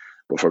industry.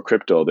 But for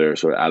crypto, they're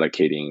sort of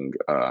allocating,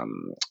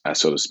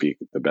 so to speak,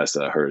 the best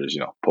that I heard is,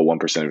 put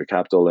 1% of your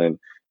capital in.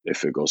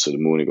 If it goes to the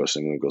moon, it goes to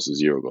the moon. It goes to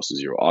zero, it goes to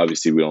zero.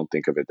 Obviously, we don't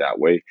think of it that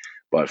way.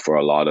 But for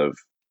a lot of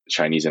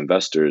Chinese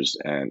investors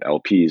and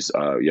LPs,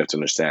 you have to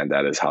understand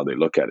that is how they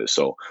look at it.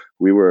 So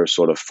we were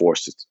sort of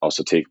forced to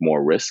also take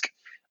more risk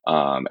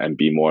and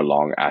be more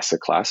long asset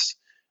class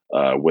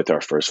with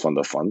our first fund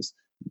of funds.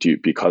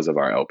 because of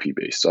our LP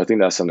base. So I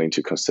think that's something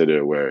to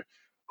consider, where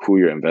who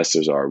your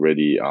investors are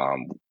really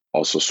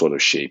also sort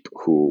of shape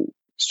who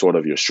sort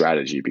of your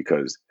strategy,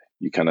 because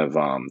you kind of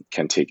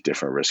can take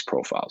different risk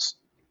profiles.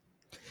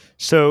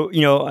 So,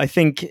 I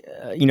think,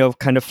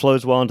 kind of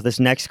flows well into this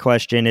next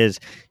question is,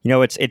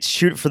 it's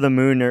shoot for the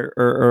moon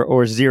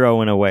or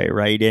zero in a way,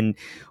 right? And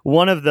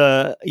one of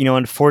the,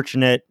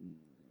 unfortunate,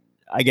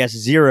 I guess,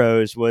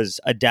 zeros was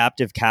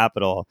Adaptive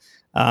Capital.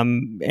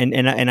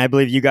 And I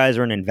believe you guys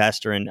are an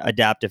investor in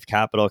Adaptive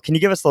Capital. Can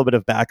you give us a little bit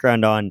of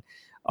background on,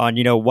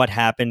 what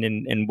happened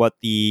and what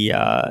the,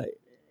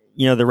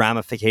 the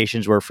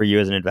ramifications were for you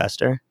as an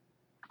investor?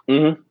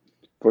 Mm-hmm.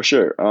 For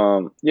sure.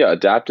 Yeah,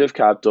 Adaptive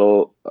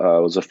Capital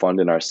was a fund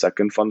in our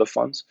second fund of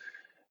funds,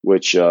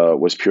 which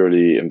was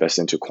purely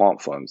invested into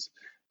quant funds.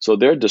 So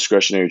their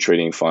discretionary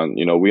trading fund,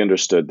 we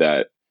understood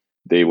that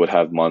they would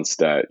have months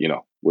that,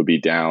 would be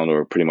down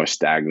or pretty much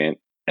stagnant,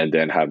 and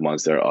then have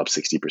months that are up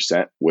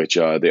 60%, which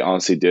they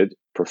honestly did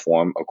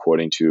perform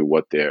according to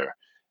what their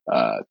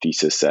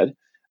thesis said.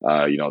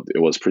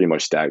 It was pretty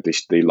much stagnant.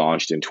 They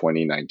launched in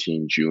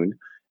 2019 June,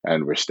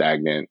 and were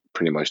stagnant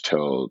pretty much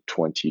till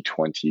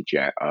 2020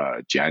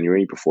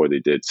 January, before they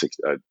did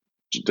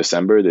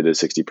December they did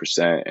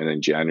 60%, and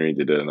then January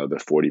they did another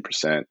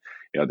 40%.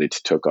 They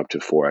took up to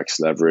 4x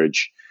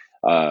leverage.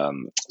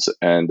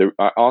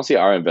 Honestly,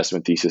 our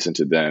investment thesis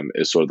into them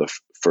is sort of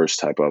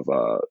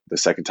the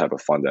second type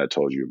of fund that I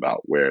told you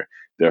about, where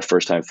they're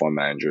first time fund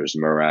managers,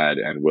 Murad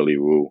and Willy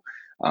Woo.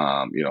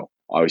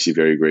 Obviously,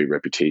 very great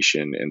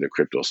reputation in the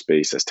crypto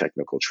space as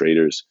technical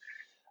traders.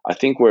 I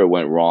think where it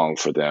went wrong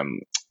for them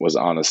was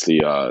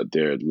honestly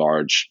their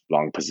large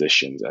long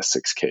positions at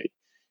 6K.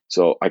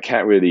 So I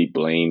can't really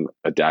blame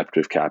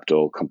Adaptive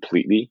Capital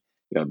completely.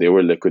 They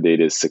were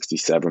liquidated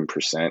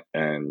 67%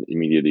 and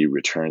immediately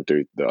returned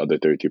the other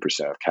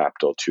 32% of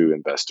capital to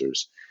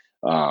investors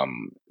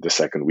the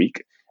second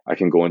week. I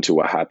can go into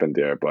what happened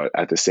there, but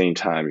at the same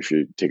time, if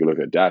you take a look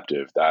at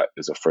Adaptive, that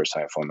is a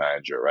first-time fund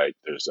manager, right?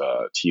 There's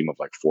a team of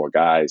like 4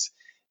 guys,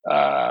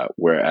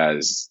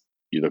 whereas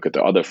you look at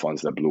the other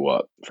funds that blew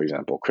up, for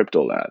example,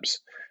 Crypto Labs.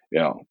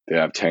 They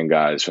have 10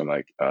 guys from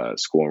like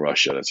school in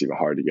Russia that's even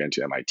hard to get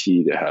into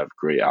MIT. They have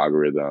great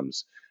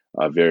algorithms,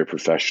 a very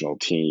professional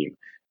team,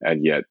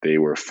 and yet they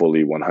were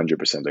fully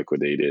 100%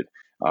 liquidated.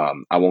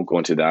 I won't go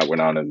into that. We're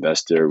not an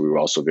investor. We were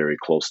also very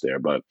close there.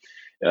 But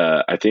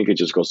I think it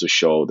just goes to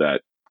show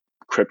that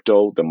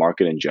crypto, the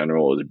market in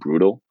general, is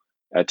brutal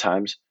at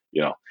times.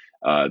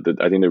 I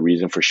think the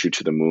reason for shoot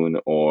to the moon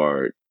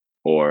or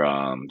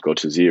go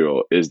to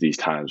zero is these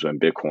times when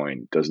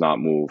Bitcoin does not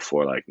move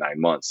for like 9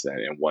 months and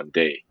in one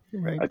day.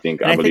 Right. I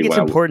think And I think believe it's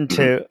when important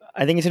to,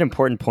 I think it's an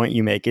important point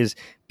you make is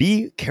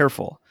be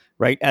careful,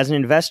 right? As an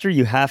investor,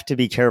 you have to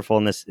be careful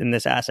in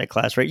this asset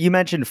class, right? You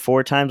mentioned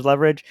 4 times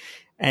leverage,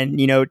 and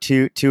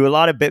to a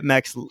lot of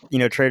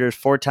BitMEX, traders,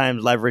 4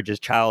 times leverage is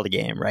child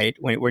game, right?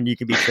 When you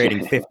could be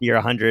trading 50 or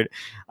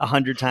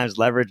 100 times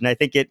leverage. And I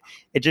think it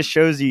just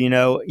shows you,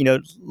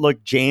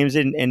 look, James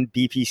and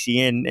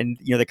BPC and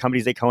the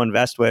companies they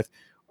co-invest with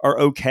are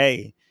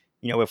okay,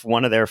 if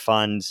one of their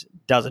funds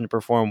doesn't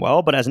perform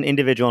well, but as an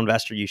individual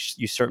investor, you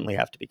certainly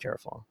have to be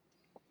careful.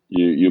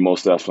 You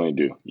most definitely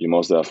do. You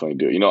most definitely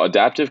do.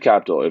 Adaptive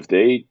Capital, if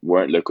they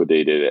weren't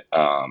liquidated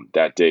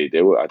that day,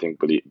 they would, I think,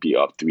 be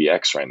up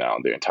 3x right now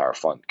in their entire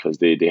fund, because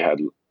they had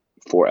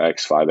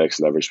 4x,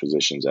 5x leverage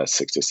positions at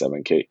 6 to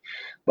 7K.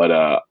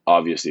 But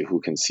obviously, who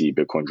can see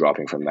Bitcoin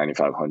dropping from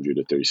 9,500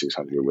 to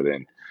 3,600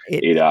 within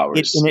 8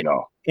 hours?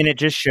 And it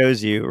just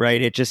shows you,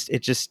 right? It just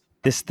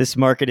this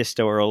market is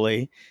still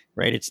early,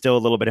 right? It's still a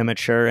little bit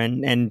immature,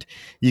 and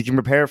you can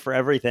prepare for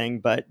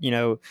everything, but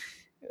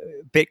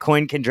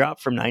Bitcoin can drop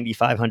from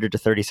 9,500 to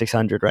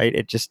 3,600, right?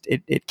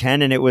 It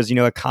can, and it was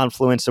a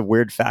confluence of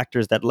weird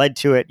factors that led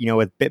to it.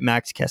 With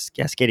BitMEX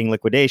cascading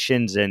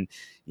liquidations and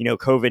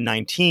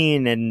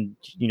COVID-19 and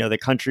the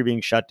country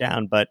being shut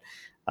down. But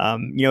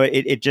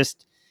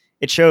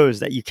it shows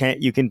that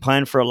you can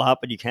plan for a lot,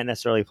 but you can't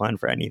necessarily plan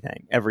for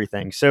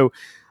everything. So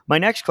my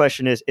next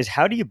question is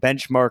how do you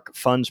benchmark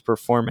funds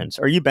performance?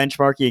 Are you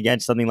benchmarking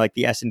against something like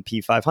the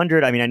S&P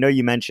 500? I mean, I know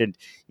you mentioned,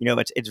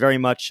 it's very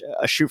much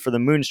a shoot for the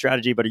moon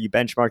strategy, but are you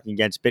benchmarking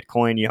against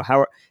Bitcoin?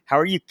 How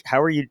are you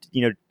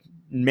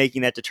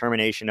making that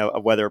determination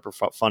of whether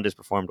a fund has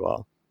performed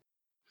well?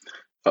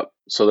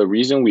 So the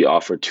reason we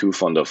offer 2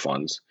 fund of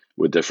funds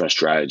with different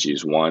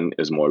strategies, one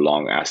is more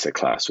long asset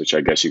class, which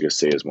I guess you could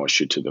say is more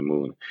shoot to the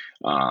moon.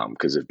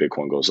 Because if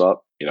Bitcoin goes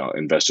up,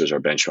 investors are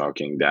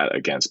benchmarking that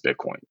against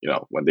Bitcoin.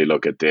 When they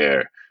look at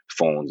their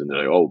phones and they're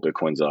like, oh,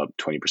 Bitcoin's up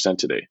 20%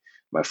 today,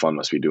 my fund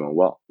must be doing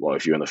well. Well,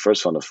 if you're in the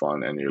first fund of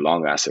fund and you're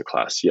long asset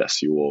class,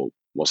 yes, you will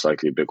most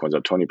likely, Bitcoin's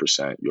up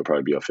 20%, you'll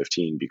probably be up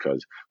 15,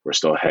 because we're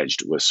still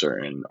hedged with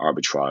certain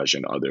arbitrage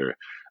and other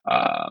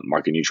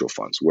market neutral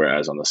funds.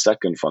 Whereas on the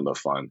second fund of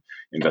fund,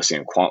 investing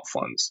in quant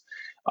funds,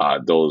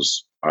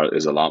 those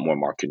is a lot more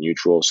market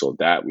neutral. So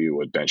that we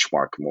would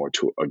benchmark more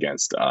to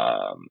against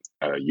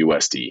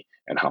USD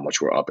and how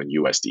much we're up in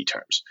USD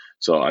terms.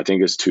 So I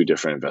think it's two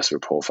different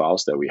investment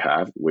profiles that we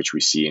have, which we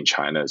see in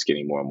China is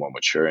getting more and more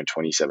mature. In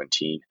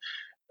 2017,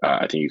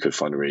 I think you could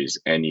fundraise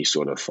any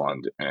sort of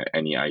fund,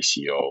 any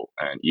ICO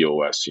and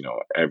EOS.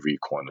 Every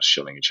coin was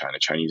shilling in China.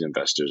 Chinese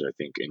investors, I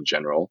think, in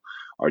general,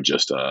 are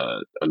just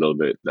a little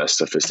bit less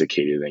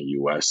sophisticated than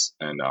US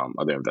and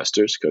other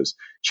investors because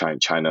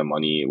China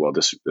money. Well,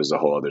 this is a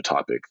whole other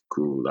topic.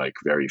 Grew like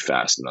very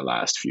fast in the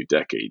last few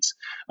decades,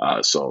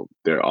 so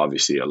they're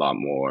obviously a lot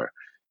more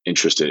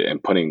interested in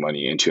putting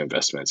money into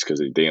investments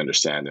because they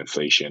understand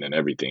inflation and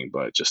everything,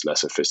 but just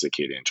less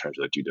sophisticated in terms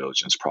of the due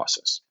diligence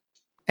process.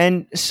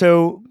 And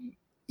so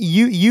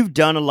you've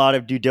done a lot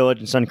of due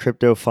diligence on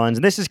crypto funds,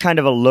 and this is kind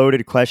of a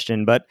loaded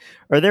question, but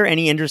are there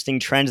any interesting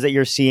trends that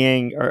you're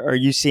seeing? Are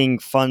you seeing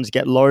funds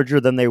get larger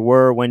than they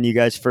were when you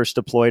guys first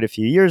deployed a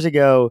few years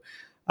ago?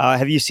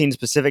 Have you seen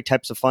specific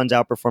types of funds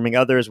outperforming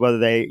others, whether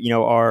they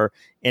are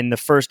in the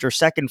first or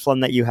second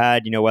fund that you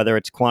had, whether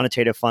it's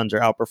quantitative funds or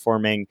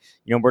outperforming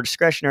more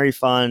discretionary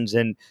funds?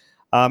 And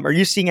are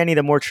you seeing any of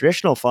the more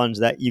traditional funds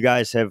that you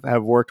guys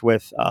have worked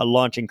with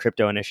launching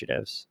crypto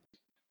initiatives?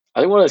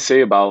 I want to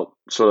say about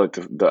sort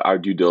of our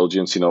due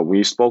diligence.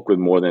 We spoke with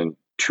more than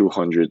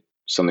 200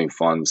 something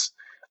funds.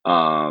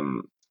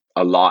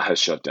 A lot has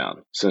shut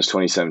down since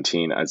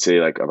 2017. I'd say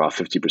like about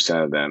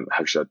 50% of them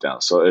have shut down.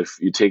 So if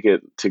you take a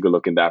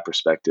look in that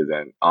perspective,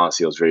 then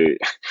honestly,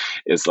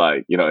 it's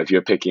like if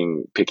you're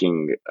picking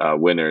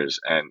winners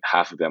and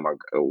half of them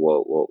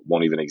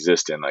won't even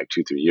exist in like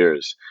 2-3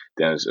 years,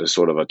 then it's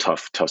sort of a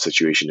tough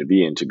situation to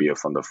be in to be a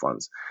fund of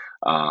funds.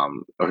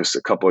 Just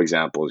a couple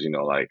examples,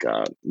 like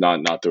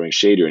not throwing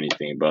shade or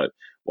anything, but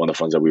one of the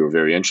funds that we were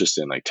very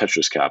interested in, like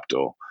Tetris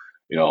Capital,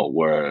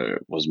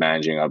 was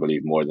managing, I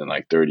believe, more than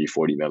like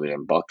 30-40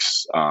 million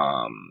bucks.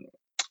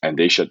 And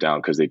they shut down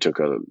because they took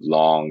a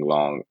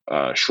long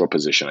short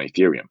position on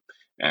Ethereum.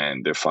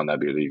 And their fund, I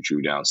believe,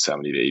 drew down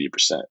 70 to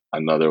 80%.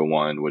 Another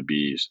one would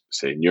be,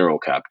 say, Neural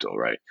Capital,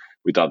 right?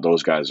 We thought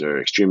those guys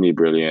are extremely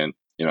brilliant,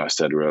 et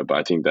cetera. But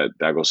I think that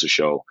goes to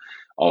show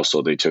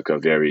also they took a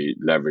very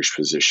leveraged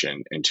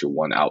position into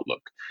one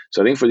outlook.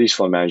 So I think for these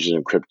fund managers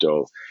in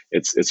crypto,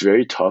 it's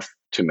very tough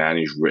to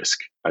manage risk.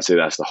 I'd say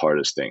that's the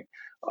hardest thing.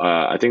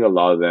 I think a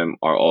lot of them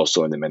are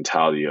also in the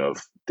mentality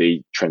of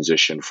they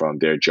transition from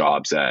their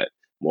jobs at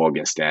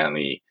Morgan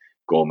Stanley,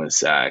 Goldman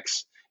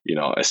Sachs,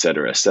 et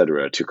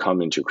cetera, to come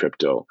into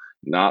crypto,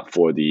 not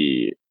for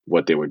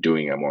what they were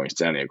doing at Morgan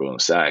Stanley or Goldman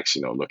Sachs,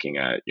 looking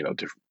at,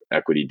 different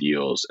equity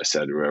deals, et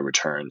cetera,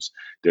 returns.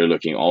 They're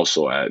looking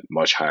also at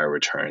much higher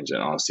returns and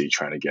honestly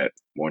trying to get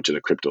more into the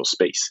crypto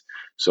space.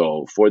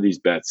 So for these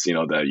bets,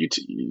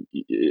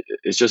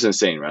 it's just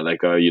insane, right?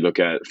 Like you look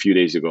at a few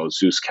days ago,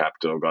 Zeus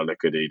Capital got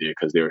liquidated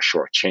because they were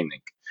short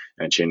Chainlink,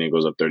 and Chainlink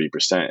goes up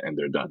 30% and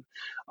they're done.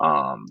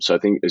 So I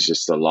think it's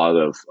just a lot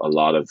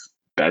of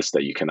bets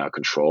that you cannot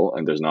control,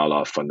 and there's not a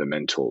lot of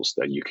fundamentals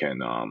that you can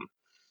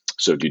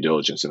sort of due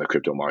diligence in the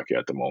crypto market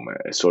at the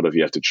moment. It's sort of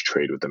you have to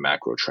trade with the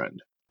macro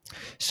trend.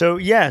 So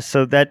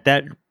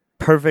that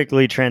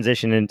perfectly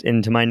transitioned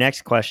into my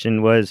next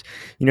question was,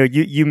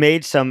 you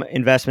made some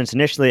investments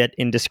initially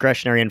in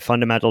discretionary and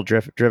fundamental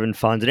driven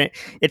funds, and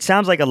it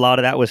sounds like a lot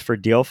of that was for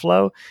deal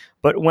flow.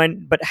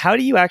 But how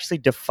do you actually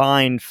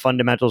define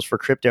fundamentals for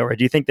crypto, or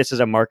do you think this is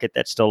a market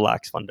that still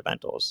lacks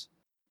fundamentals?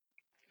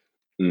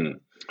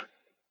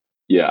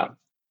 Yeah,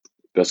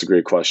 that's a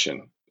great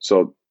question.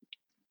 So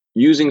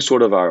using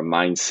sort of our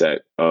mindset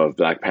of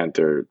Black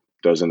Panther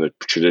does in the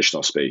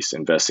traditional space,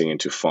 investing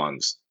into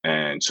funds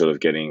and sort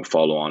of getting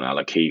follow-on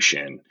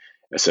allocation,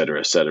 et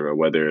cetera,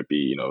 whether it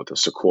be, the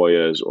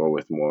Sequoias or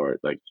with more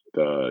like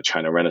the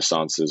China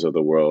Renaissances of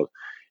the world,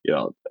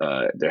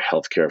 their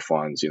healthcare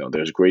funds,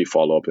 there's great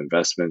follow-up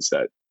investments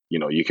that,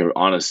 you can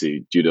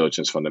honestly due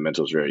diligence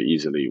fundamentals very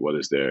easily. What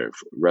is their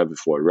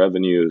forward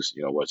revenues,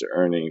 what's their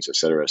earnings, et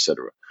cetera, et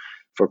cetera.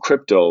 For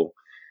crypto,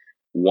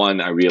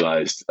 one, I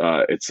realized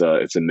it's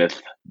a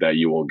myth that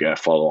you will get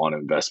follow-on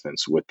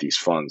investments with these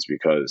funds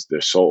because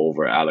they're so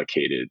over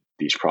allocated,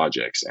 these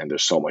projects, and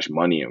there's so much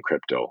money in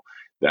crypto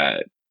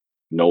that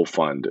no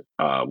fund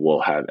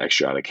will have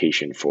extra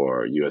allocation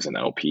for you as an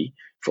LP,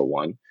 for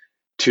one.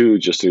 Two,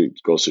 just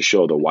goes to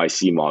show the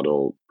YC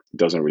model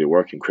doesn't really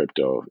work in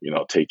crypto,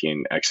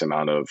 taking X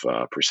amount of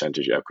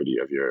percentage equity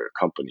of your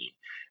company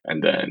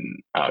and then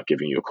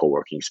giving you a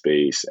co-working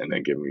space and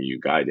then giving you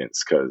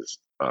guidance, because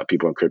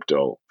people in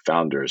crypto,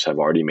 founders, have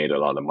already made a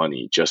lot of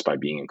money just by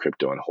being in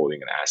crypto and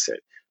holding an asset.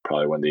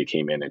 Probably when they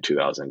came in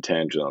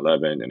 2010,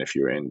 2011, and if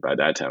you're in by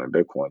that time in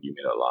Bitcoin, you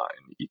made a lot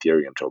in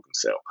Ethereum token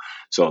sale.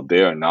 So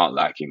they are not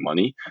lacking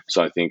money.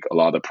 So I think a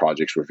lot of the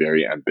projects were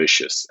very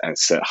ambitious and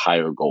set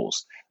higher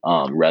goals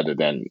rather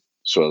than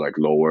sort of like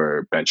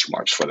lower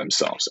benchmarks for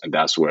themselves. And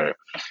that's where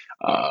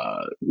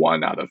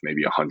one out of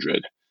maybe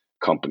 100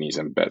 companies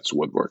and bets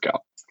would work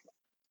out.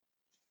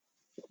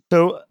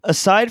 So,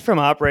 aside from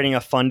operating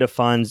a fund of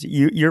funds,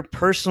 you're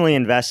personally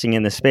investing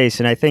in the space,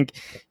 and I think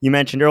you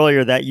mentioned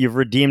earlier that you've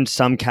redeemed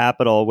some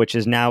capital, which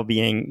is now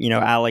being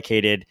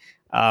allocated.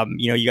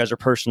 You guys are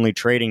personally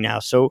trading now.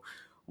 So,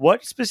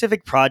 what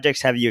specific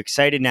projects have you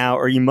excited now?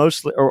 Are you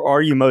mostly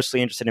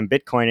interested in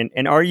Bitcoin?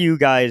 And are you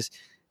guys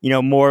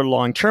more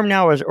long term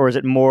now, or is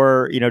it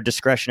more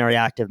discretionary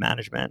active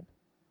management?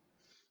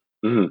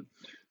 Mm-hmm.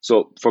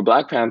 So for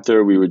Black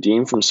Panther, we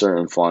redeem from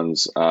certain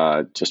funds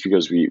just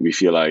because we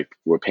feel like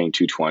we're paying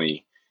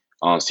 220,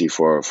 honestly,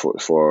 for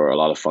a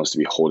lot of funds to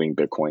be holding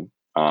Bitcoin.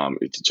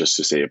 It's just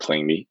to say it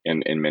plainly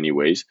in many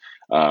ways,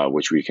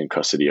 which we can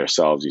custody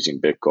ourselves using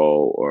BitGo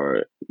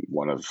or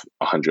one of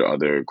 100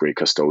 other great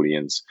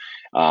custodians.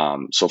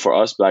 So for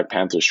us, Black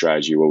Panther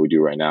strategy, what we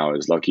do right now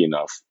is lucky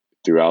enough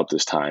throughout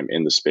this time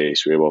in the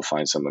space, we're able to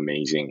find some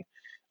amazing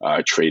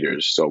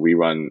traders. So we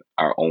run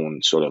our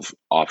own sort of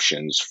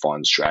options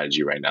fund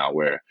strategy right now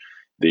where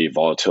the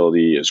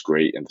volatility is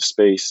great in the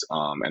space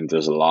and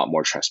there's a lot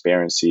more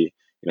transparency.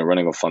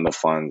 Running a fund of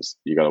funds,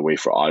 you got to wait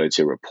for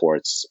audited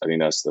reports. I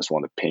think that's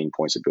one of the pain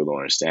points that people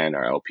don't understand.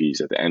 Our LPs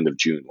at the end of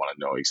June want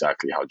to know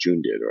exactly how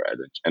June did, or at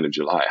the end of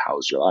July, how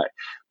was July?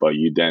 But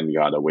you then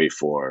got to wait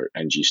for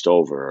NG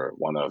Stover,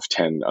 one of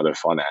 10 other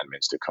fund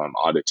admins, to come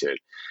audited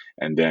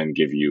and then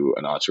give you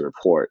an audited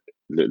report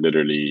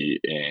literally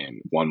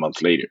in 1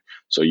 month later.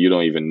 So you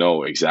don't even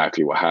know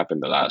exactly what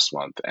happened the last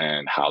month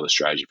and how the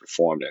strategy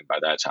performed. And by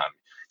that time,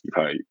 you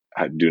probably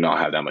do not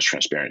have that much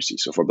transparency.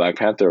 So for Black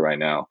Panther right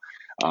now,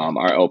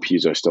 our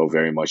LPs are still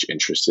very much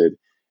interested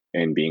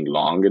in being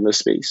long in the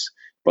space,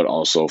 but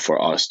also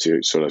for us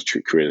to sort of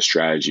create a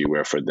strategy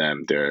where for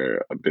them,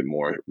 they're a bit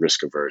more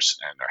risk averse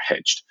and are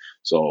hedged.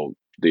 So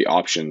the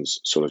options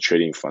sort of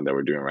trading fund that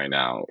we're doing right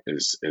now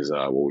is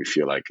what we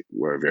feel like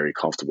we're very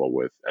comfortable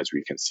with, as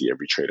we can see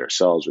every trade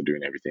ourselves. We're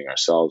doing everything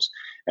ourselves.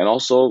 And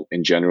also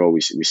in general, we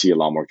see a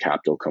lot more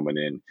capital coming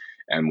in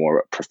and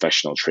more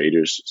professional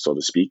traders, so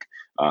to speak,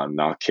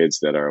 not kids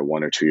that are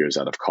 1 or 2 years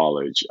out of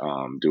college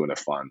doing a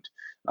fund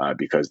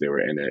because they were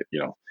in it,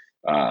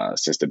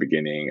 since the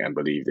beginning and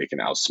believe they can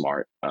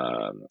outsmart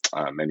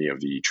many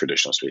of the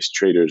traditional space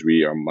traders.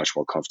 We are much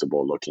more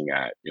comfortable looking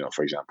at,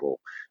 for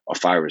example, a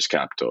Fires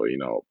Capital,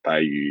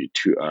 Baiyu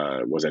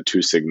was at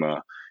Two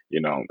Sigma,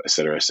 et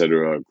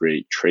cetera,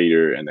 great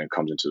trader, and then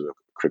comes into the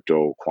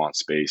crypto quant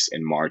space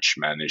in March,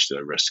 managed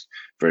the risk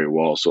very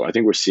well. So I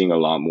think we're seeing a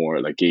lot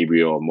more like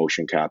Gabriel,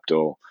 Motion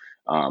Capital.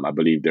 I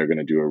believe they're going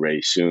to do a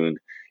raise soon.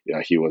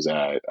 He was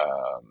at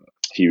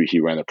he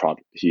ran a prop.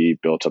 He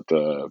built up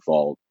the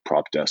Vault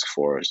prop desk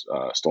for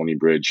Stony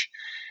Bridge.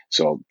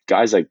 So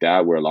guys like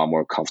that, we're a lot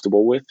more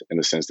comfortable with in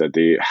the sense that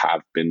they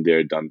have been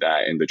there, done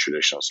that in the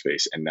traditional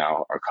space, and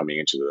now are coming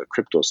into the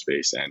crypto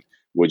space. And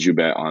would you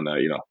bet on a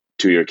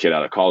 2-year kid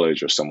out of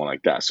college or someone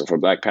like that? So for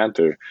Black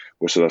Panther,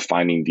 we're sort of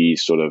finding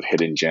these sort of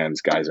hidden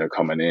gems, guys that are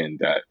coming in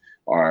that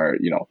are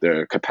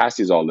their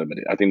capacity is all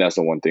limited. I think that's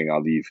the one thing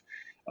I'll leave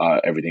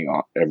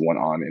everyone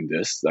on in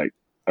this. Like,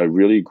 a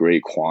really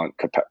great quant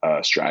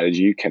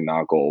strategy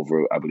cannot go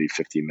over, I believe,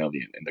 50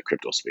 million in the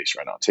crypto space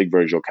right now. Take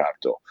Virgil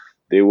Capital.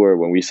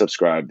 When we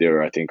subscribed, they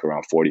were, I think,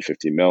 around 40,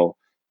 50 mil.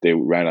 They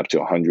ran up to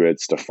 100.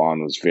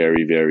 Stefan was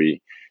very,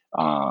 very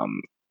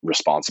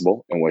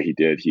responsible in what he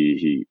did.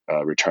 He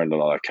returned a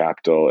lot of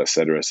capital, et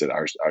cetera. Said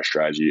our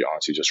strategy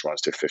honestly just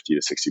runs to 50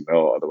 to 60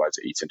 mil. Otherwise,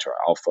 it eats into our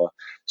alpha.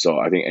 So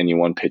I think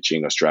anyone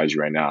pitching a strategy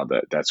right now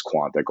that's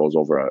quant that goes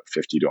over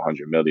 50 to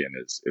 100 million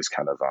is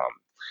kind of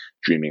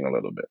dreaming a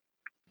little bit.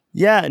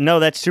 Yeah, no,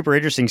 that's super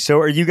interesting. So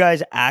are you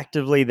guys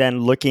actively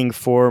then looking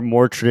for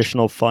more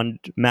traditional fund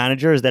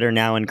managers that are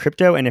now in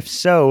crypto? And if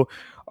so,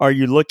 are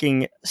you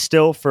looking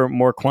still for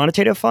more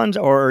quantitative funds,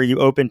 or are you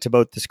open to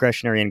both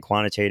discretionary and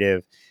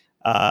quantitative,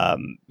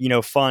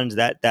 funds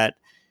that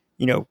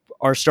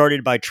are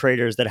started by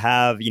traders that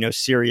have,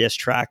 serious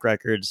track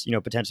records,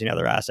 potentially in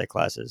other asset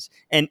classes?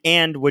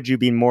 And would you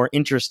be more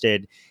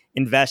interested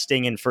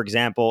investing in, for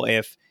example,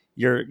 if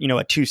you're,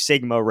 a Two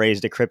Sigma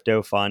raised a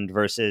crypto fund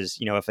versus,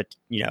 if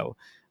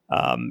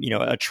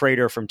a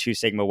trader from Two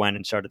Sigma went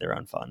and started their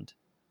own fund?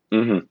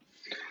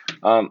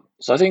 Mm-hmm.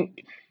 So I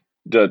think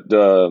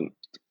the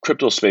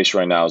crypto space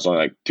right now is only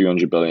like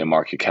 300 billion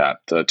market cap.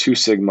 The Two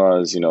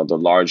Sigmas, the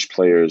large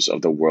players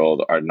of the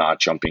world are not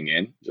jumping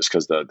in just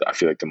because I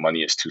feel like the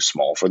money is too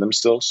small for them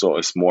still. So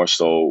it's more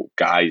so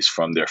guys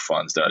from their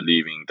funds that are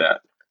leaving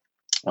that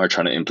are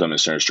trying to implement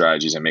certain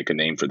strategies and make a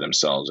name for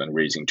themselves and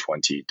raising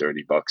 20,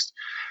 30 bucks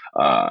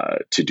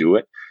to do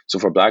it. So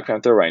for Black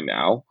Panther right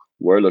now,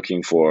 we're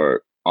looking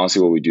for,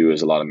 honestly, what we do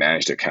is a lot of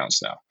managed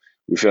accounts now.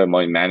 We feel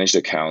like managed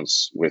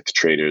accounts with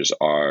traders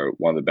are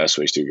one of the best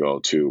ways to go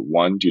to,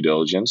 one, due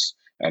diligence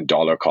and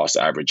dollar cost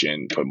average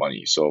in put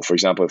money. So for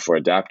example, for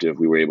Adaptive,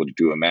 we were able to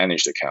do a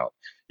managed account,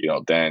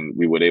 then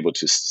we were able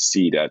to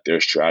see that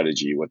their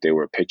strategy, what they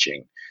were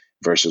pitching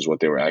versus what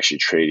they were actually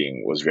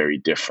trading was very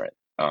different.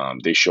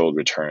 They showed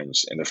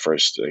returns in the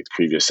first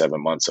previous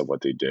 7 months of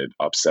what they did,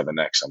 up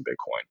 7x on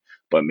Bitcoin,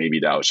 but maybe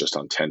that was just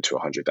on $10,000 to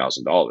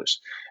 $100,000.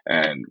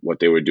 And what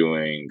they were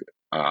doing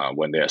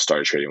when they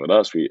started trading with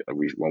us, we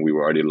when we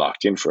were already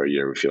locked in for a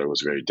year, we feel it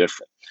was very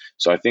different.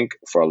 So I think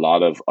for a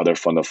lot of other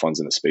fund of funds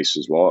in the space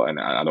as well, and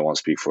I don't want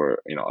to speak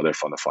for other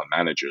fund of fund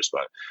managers,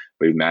 but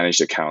we've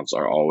managed accounts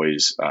are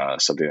always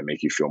something that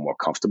make you feel more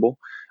comfortable.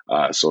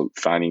 So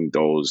finding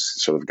those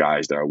sort of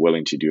guys that are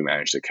willing to do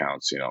managed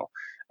accounts,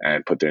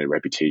 and put their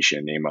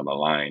reputation name on the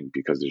line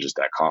because they're just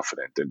that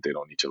confident that they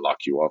don't need to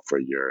lock you up for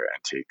a year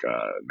and take a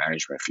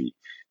management fee.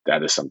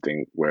 That is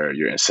something where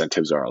your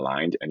incentives are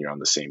aligned and you're on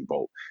the same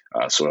boat.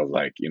 Sort of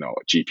like,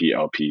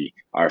 GPLP,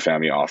 our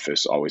family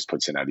office always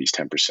puts in at least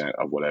 10%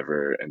 of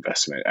whatever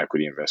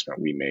equity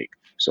investment we make.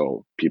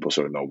 So people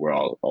sort of know we're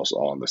also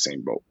all on the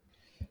same boat.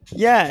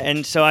 Yeah,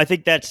 and so I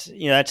think that's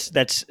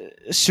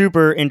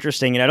super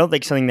interesting, and I don't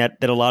think something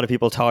that a lot of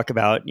people talk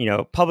about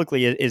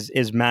publicly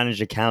is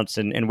managed accounts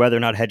and whether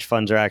or not hedge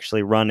funds are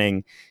actually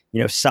running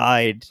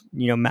side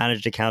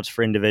managed accounts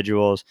for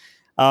individuals.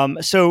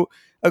 So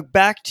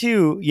back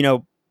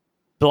to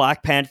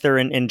Black Panther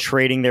and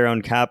trading their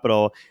own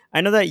capital. I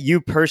know that you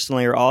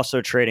personally are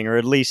also trading, or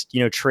at least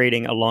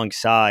trading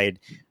alongside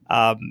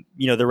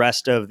the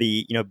rest of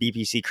the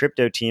BPC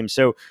crypto team.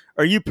 So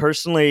are you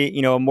personally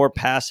a more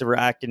passive or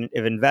active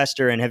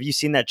investor, and have you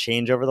seen that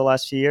change over the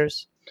last few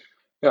years?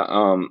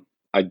 Yeah,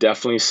 I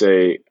definitely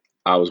say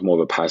I was more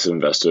of a passive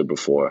investor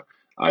before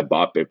I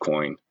bought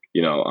Bitcoin.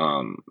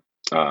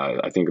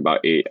 I think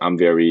about eight. I'd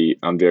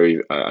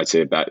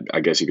say that I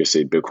guess you could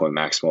say Bitcoin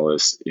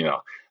maximalist.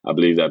 I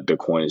believe that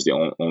Bitcoin is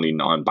the only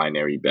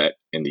non-binary bet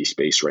in the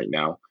space right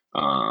now.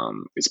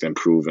 It's been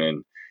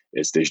proven.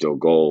 It's digital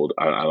gold.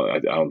 I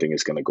don't think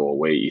it's going to go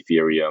away.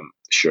 Ethereum,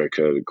 sure, it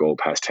could go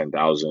past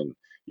 10,000.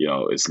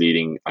 It's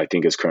leading. I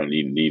think it's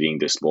currently leading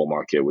this bull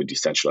market with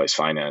decentralized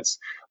finance.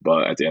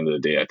 But at the end of the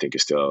day, I think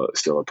it's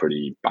still a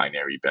pretty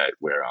binary bet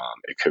where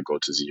it could go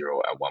to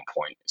zero at one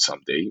point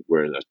someday,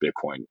 whereas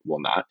Bitcoin will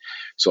not.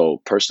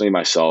 So personally,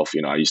 myself,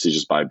 I used to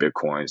just buy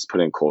Bitcoins,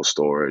 put in cold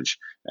storage,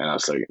 and I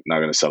was like, not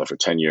going to sell it for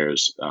 10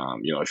 years.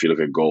 If you look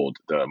at gold,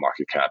 the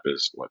market cap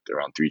is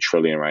around 3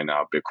 trillion right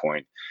now.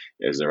 Bitcoin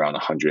is around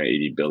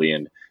 180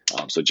 billion.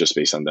 So just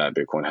based on that,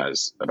 Bitcoin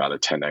has about a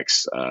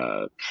 10x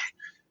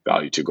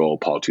value to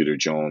gold. Paul Tudor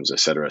Jones, et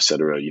cetera, et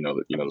cetera.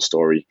 The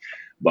story.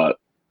 But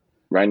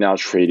right now,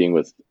 trading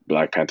with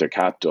Black Panther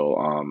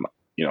Capital,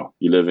 you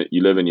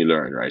live and you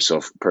learn, right?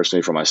 So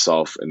personally, for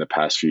myself, in the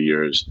past few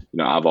years,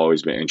 I've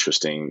always been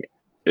interested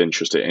in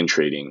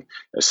trading,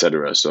 et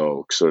cetera.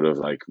 So sort of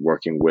like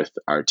working with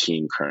our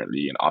team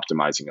currently and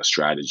optimizing a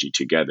strategy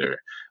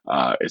together.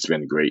 It's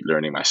been great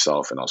learning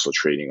myself and also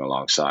trading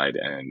alongside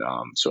and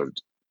sort of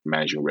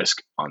managing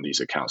risk on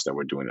these accounts that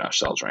we're doing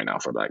ourselves right now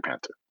for Black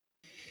Panther.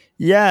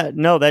 Yeah,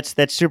 no, that's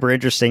super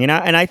interesting, and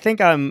I think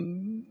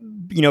I'm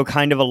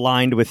kind of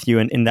aligned with you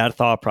in that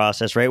thought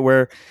process, right?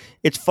 Where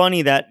it's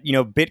funny that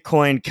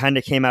Bitcoin kind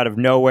of came out of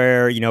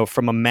nowhere,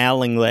 from a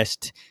mailing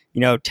list,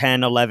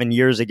 10, 11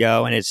 years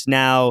ago, and it's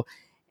now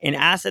an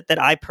asset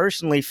that I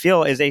personally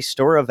feel is a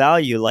store of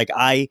value. Like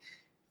I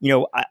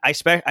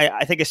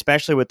think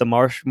especially with the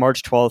March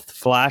 12th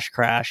flash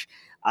crash,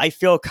 I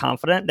feel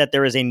confident that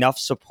there is enough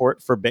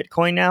support for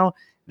Bitcoin now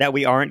that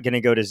we aren't going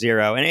to go to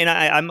zero. And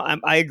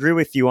I agree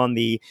with you on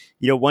the,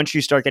 once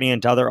you start getting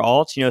into other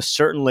alts,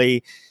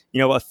 certainly,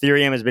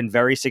 Ethereum has been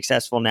very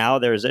successful now.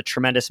 There's a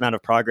tremendous amount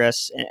of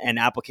progress and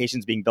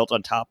applications being built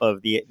on top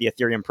of the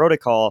Ethereum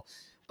protocol.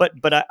 But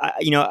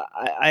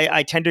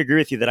I tend to agree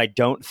with you that I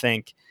don't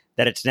think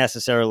that it's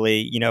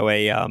necessarily,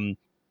 an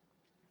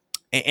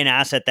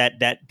asset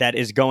that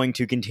is going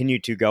to continue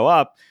to go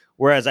up.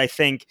 Whereas I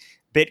think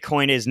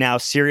Bitcoin is now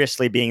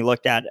seriously being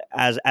looked at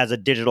as a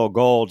digital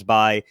gold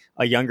by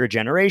a younger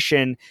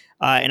generation.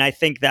 And I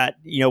think that,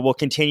 we'll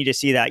continue to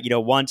see that,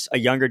 once a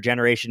younger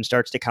generation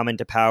starts to come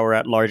into power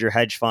at larger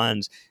hedge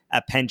funds,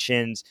 at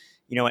pensions,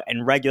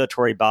 and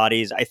regulatory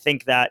bodies, I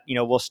think that,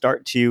 we'll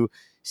start to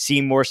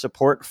see more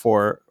support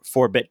for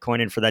Bitcoin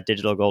and for that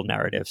digital gold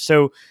narrative.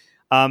 So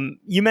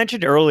you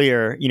mentioned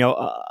earlier,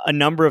 a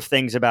number of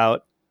things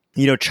about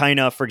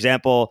China, for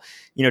example,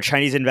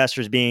 Chinese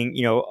investors being,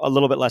 a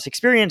little bit less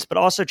experienced, but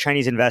also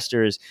Chinese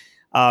investors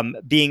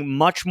being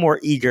much more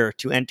eager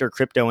to enter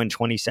crypto in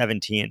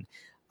 2017.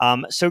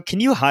 So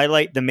can you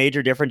highlight the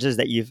major differences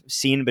that you've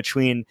seen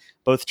between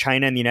both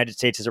China and the United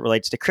States as it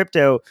relates to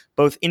crypto,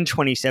 both in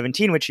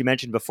 2017, which you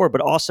mentioned before, but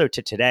also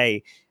to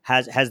today?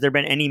 Has there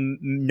been any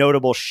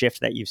notable shift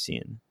that you've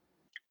seen?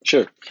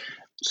 Sure.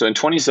 So in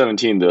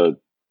 2017, the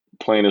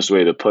plainest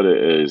way to put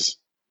it is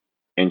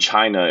in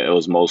China, it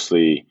was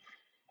mostly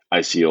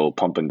ICO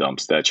pump and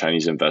dumps that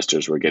Chinese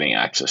investors were getting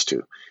access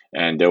to,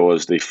 and there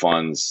was the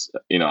funds.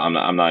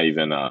 I'm not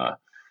even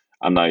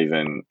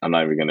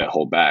going to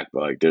hold back,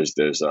 but like there's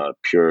a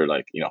pure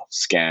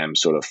scam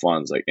sort of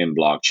funds like in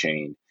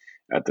blockchain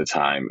at the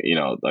time.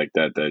 Like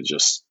that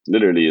just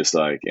literally is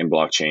like in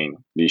blockchain.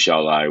 Li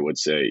Xiaolai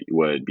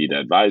would be the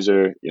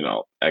advisor.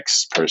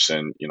 X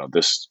person.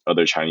 This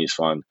other Chinese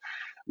fund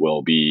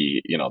will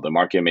be the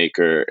market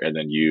maker, and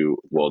then you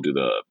will do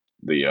the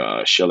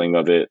shilling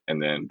of it,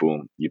 and then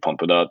boom, you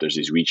pump it up. There's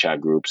these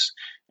WeChat groups,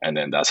 and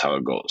then that's how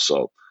it goes.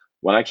 So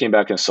when I came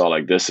back and saw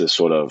like this is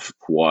sort of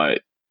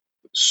what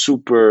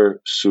super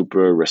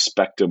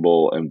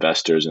respectable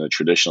investors in the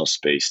traditional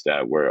space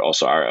that were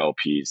also our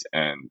LPs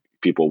and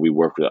people we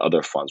work with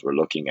other funds were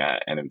looking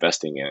at and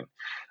investing in,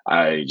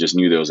 I just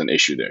knew there was an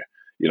issue there.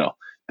 You know,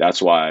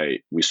 that's why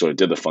we sort of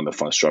did the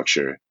fund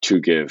structure to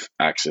give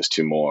access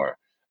to more,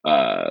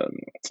 how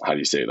do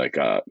you say, like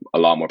a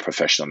lot more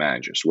professional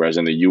managers. Whereas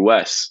in the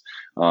US,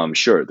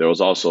 sure, there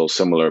was also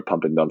similar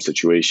pump and dump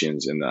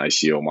situations in the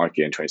ICO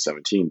market in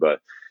 2017, but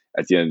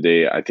at the end of the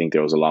day, I think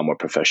there was a lot more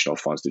professional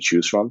funds to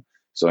choose from.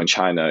 So in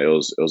China, it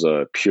was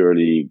a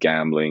purely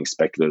gambling,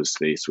 speculative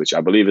space, which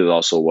I believe is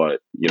also what,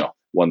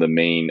 one of the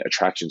main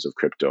attractions of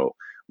crypto,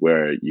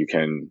 where you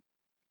can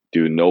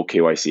do no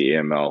KYC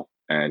AML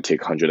and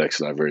take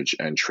 100x leverage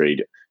and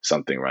trade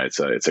something, right?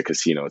 It's a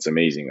casino. It's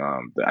amazing,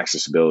 the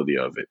accessibility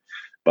of it.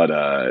 But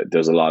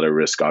there's a lot of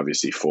risk,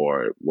 obviously,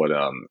 for what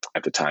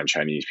at the time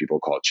Chinese people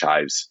called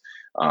chives,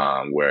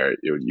 where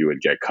you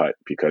would get cut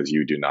because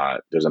you do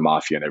not. There's a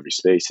mafia in every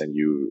space, and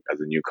you,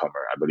 as a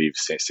newcomer, I believe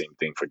same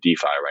thing for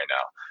DeFi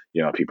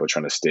right now. People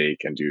trying to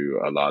stake and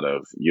do a lot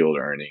of yield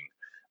earning.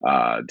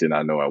 Did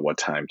not know at what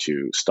time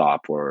to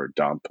stop or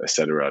dump,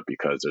 etc.,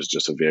 because there's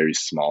just a very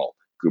small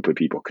group of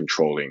people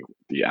controlling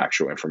the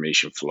actual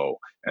information flow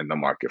and the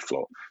market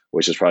flow,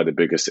 which is probably the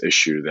biggest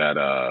issue that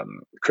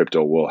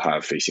crypto will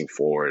have facing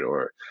forward,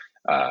 or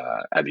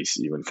at least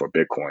even for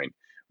Bitcoin,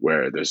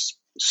 where there's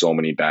so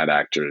many bad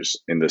actors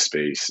in the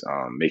space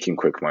making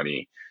quick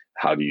money.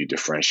 How do you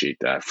differentiate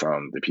that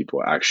from the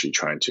people actually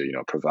trying to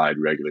provide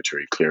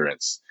regulatory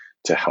clearance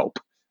to help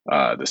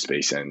the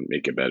space and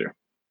make it better?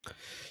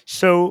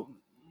 So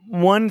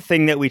one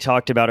thing that we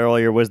talked about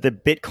earlier was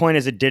that Bitcoin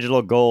as a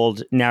digital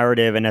gold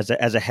narrative and as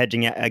a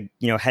hedging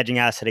hedging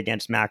asset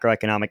against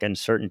macroeconomic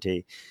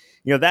uncertainty.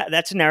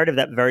 That's a narrative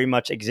that very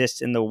much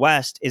exists in the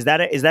West. Is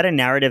that a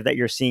narrative that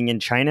you're seeing in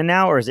China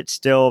now, or is it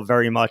still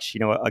very much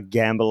a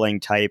gambling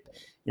type?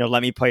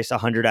 Let me place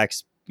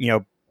 100x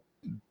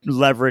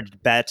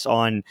leveraged bets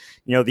on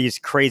these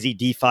crazy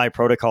DeFi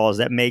protocols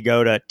that may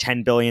go to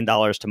 $10 billion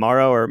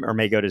tomorrow or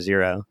may go to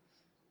zero.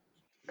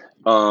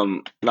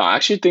 No, I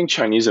actually think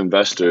Chinese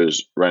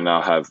investors right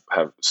now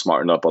have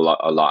smartened up a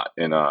lot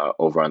in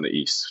over on the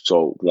east.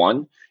 So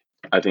one,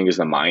 I think, is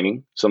the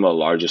mining. Some of the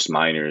largest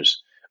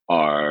miners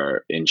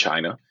are in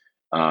China,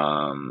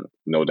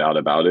 no doubt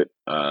about it.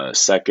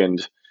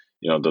 Second,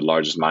 the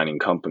largest mining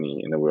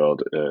company in the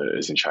world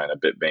is in China,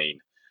 Bitmain.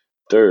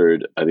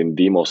 Third, I think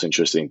the most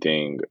interesting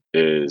thing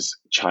is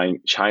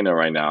China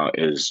right now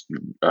is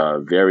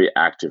very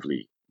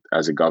actively,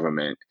 as a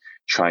government,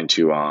 trying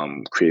to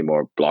create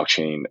more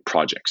blockchain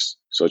projects.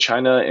 So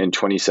China in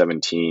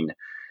 2017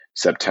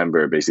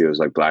 September, basically, it was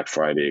like Black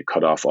Friday,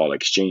 cut off all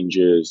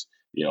exchanges.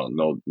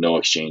 No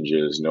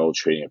exchanges, no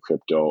trading of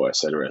crypto, et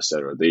cetera, et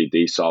cetera.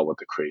 They saw what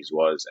the craze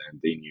was, and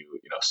they knew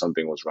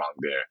something was wrong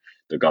there.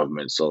 The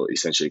government so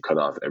essentially cut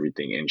off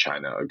everything in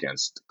China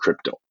against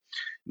crypto.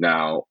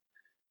 Now,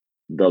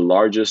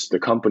 the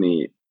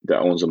company that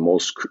owns the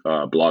most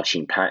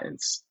blockchain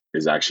patents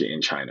is actually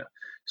in China.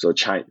 So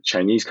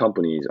Chinese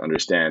companies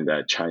understand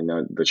that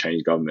the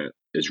Chinese government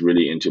is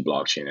really into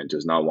blockchain and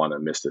does not want to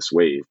miss this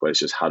wave, but it's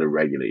just how to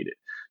regulate it.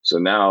 So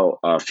now,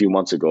 a few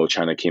months ago,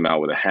 China came out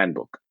with a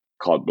handbook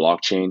called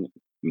Blockchain,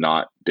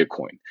 Not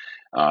Bitcoin,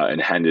 and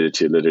handed it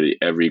to literally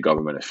every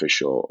government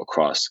official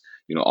across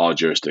all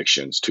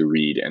jurisdictions to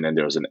read. And then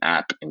there was an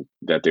app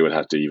that they would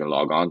have to even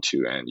log on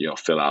to and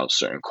fill out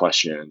certain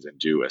questions and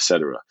do,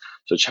 etc.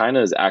 So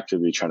China is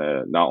actively trying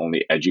to not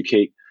only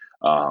educate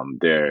from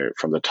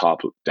the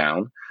top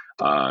down,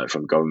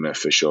 from government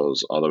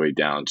officials all the way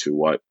down to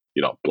what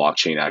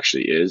blockchain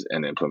actually is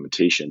and the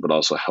implementation, but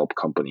also help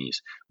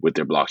companies with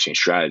their blockchain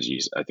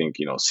strategies. I think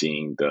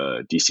seeing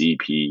the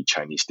DCEP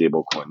Chinese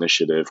Stablecoin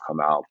Initiative come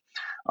out.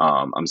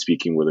 I'm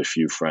speaking with a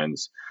few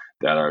friends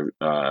that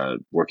are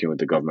working with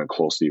the government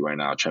closely right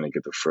now, trying to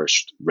get the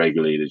first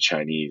regulated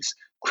Chinese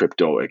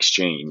crypto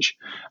exchange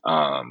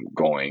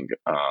going,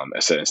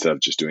 instead of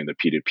just doing the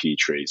P2P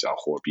trades on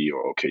Huobi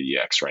or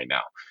OKEX right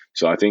now.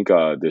 So I think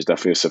there's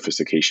definitely a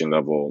sophistication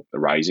level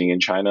rising in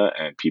China,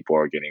 and people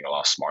are getting a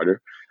lot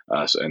smarter.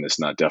 And it's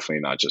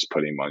definitely not just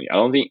putting money. I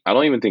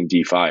don't even think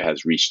DeFi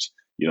has reached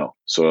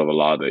sort of a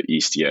lot of the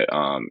East yet,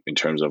 in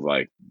terms of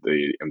like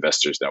the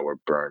investors that were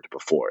burned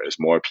before. It's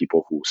more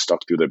people who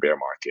stuck through the bear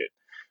market,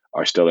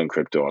 are still in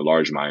crypto, are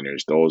large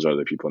miners. Those are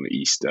the people in the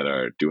East that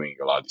are doing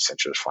a lot of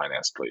decentralized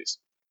finance plays.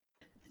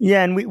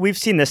 Yeah, and we've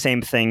seen the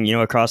same thing,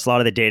 across a lot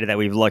of the data that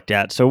we've looked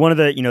at. So one of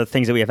the,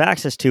 things that we have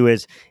access to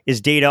is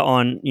data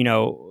on,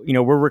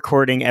 we're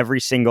recording every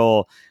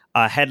single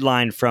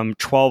headline from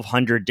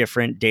 1,200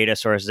 different data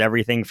sources,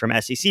 everything from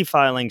SEC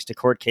filings to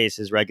court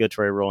cases,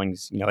 regulatory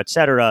rulings, et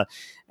cetera.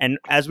 And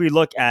as we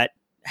look at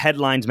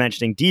headlines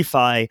mentioning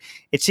DeFi,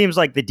 it seems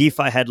like the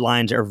DeFi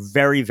headlines are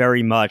very,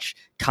 very much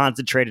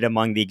concentrated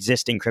among the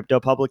existing crypto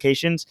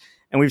publications.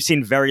 And we've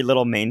seen very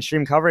little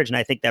mainstream coverage. And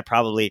I think that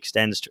probably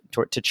extends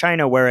to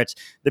China, where it's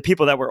the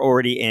people that were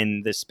already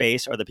in the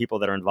space are the people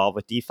that are involved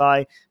with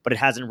DeFi, but it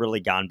hasn't really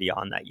gone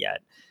beyond that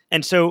yet.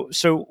 So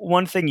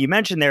one thing you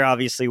mentioned there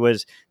obviously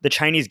was the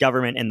Chinese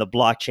government and the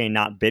blockchain,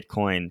 not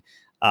Bitcoin,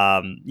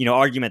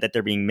 argument that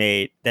they're being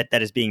made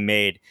that is being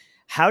made.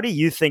 How do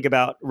you think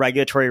about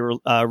regulatory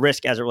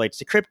risk as it relates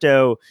to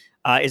crypto?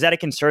 Is that a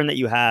concern that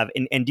you have?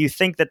 And do you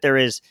think that there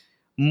is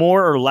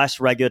more or less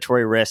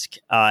regulatory risk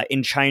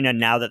in China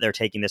now that they're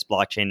taking this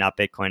blockchain, not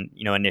Bitcoin,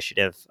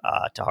 initiative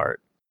to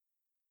heart?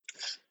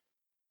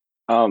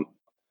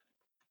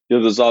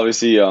 There's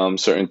obviously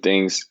certain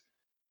things.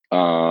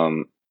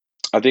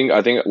 I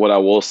think what I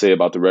will say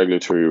about the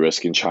regulatory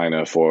risk in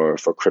China for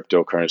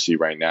cryptocurrency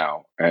right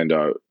now, and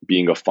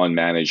being a fund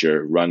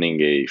manager,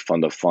 running a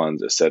fund of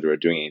funds, etc.,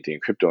 doing anything in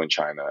crypto in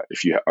China,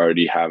 if you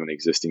already have an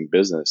existing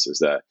business, is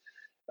that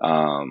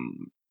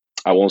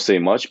I won't say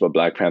much, but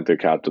Black Panther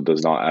Capital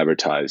does not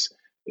advertise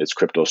its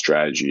crypto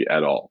strategy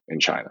at all in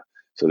China.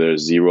 So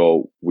there's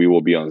zero. We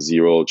will be on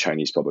zero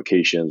Chinese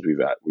publications.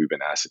 We've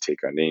been asked to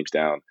take our names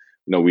down.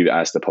 No, we've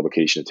asked the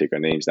publication to take our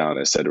names down,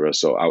 etc.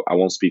 So I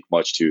won't speak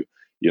much to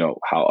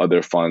how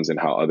other funds and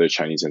how other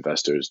Chinese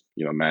investors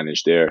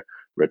manage their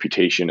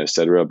reputation,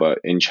 etc. But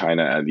in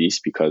China, at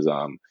least, because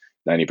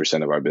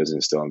 90% of our business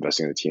is still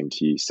investing in the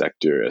TMT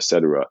sector,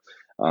 etc.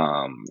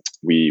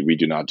 We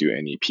do not do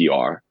any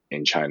PR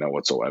in China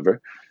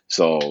whatsoever.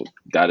 So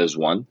that is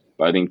one.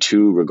 But I think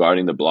two,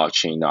 regarding the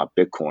blockchain, not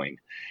Bitcoin,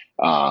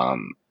 I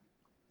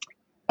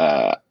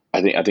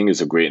think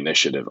it's a great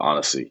initiative,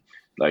 honestly.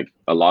 Like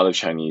a lot of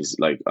Chinese,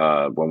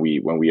 when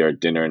we are at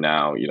dinner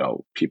now,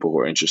 people who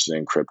are interested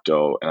in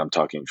crypto, and I'm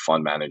talking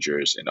fund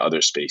managers in other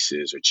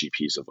spaces or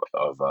GPs of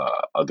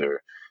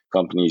other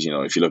companies.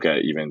 If you look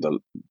at even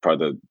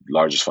probably the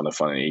largest fund of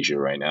fund in Asia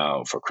right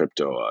now for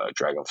crypto,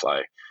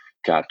 Dragonfly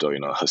Capital,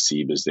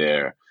 Hasib is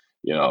there.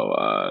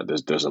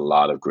 There's a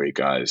lot of great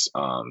guys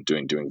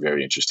doing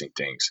very interesting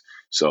things.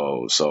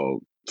 So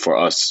for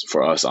us,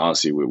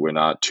 honestly, we're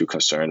not too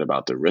concerned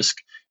about the risk.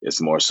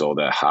 It's more so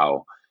that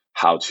how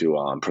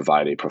to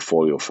provide a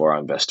portfolio for our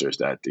investors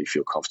that they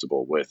feel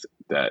comfortable with,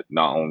 that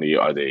not only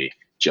are they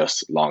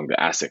just long the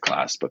asset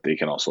class, but they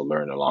can also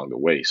learn along the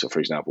way. So for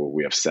example,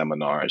 we have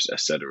seminars,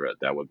 etc.,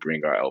 that would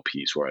bring our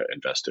LPs or our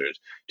investors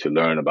to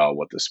learn about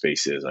what the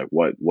space is, like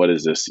what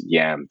is this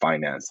YAM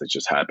finance that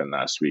just happened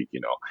last week,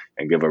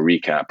 and give a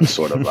recap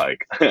sort of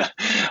like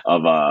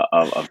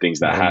of things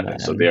that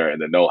happened. So they're in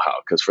the know-how,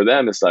 because for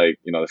them it's like,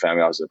 the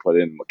family office put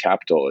in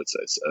capital,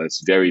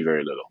 it's very,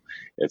 very little.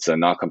 It's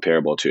not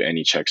comparable to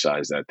any check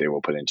size that they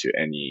will put into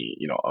any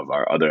of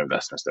our other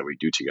investments that we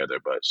do together.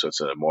 But so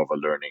it's a more of a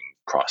learning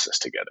process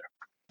together.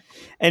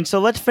 And so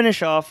let's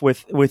finish off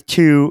with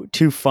two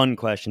fun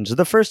questions.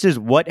 The first is,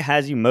 what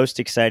has you most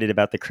excited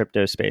about the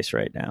crypto space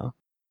right now?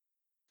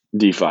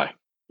 DeFi,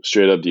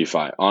 straight up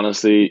DeFi.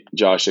 Honestly,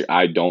 Josh,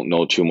 I don't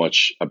know too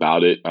much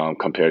about it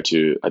compared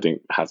to, I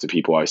think, half the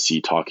people I see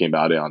talking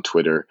about it on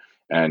Twitter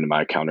and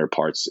my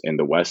counterparts in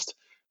the West.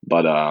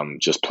 But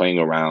just playing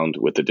around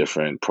with the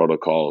different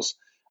protocols,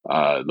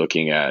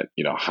 looking at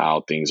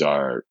how things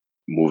are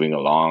moving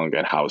along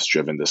and how it's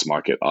driven this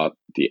market up.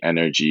 The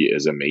energy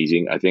is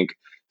amazing. I think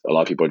a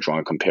lot of people are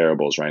drawing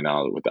comparables right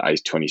now with the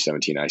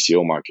 2017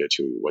 ICO market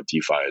to what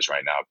DeFi is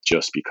right now,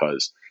 just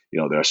because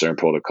there are certain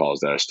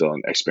protocols that are still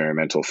in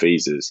experimental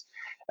phases,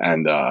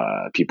 and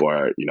people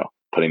are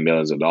putting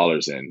millions of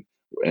dollars in.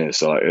 And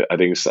so I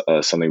think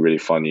something really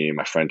funny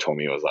my friend told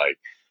me was like,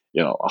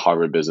 a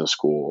Harvard Business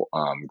School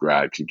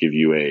grad could give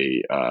you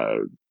a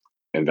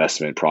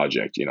investment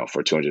project,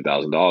 for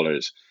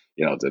 $200,000,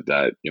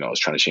 that is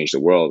trying to change the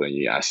world, and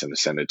you ask them to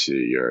send it to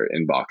your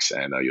inbox,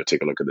 and you'll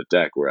take a look at the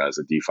deck. Whereas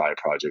a DeFi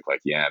project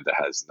like YAM that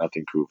has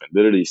nothing proven,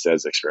 literally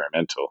says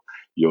experimental,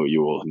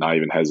 you will not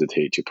even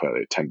hesitate to put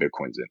 10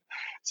 Bitcoins in.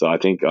 So I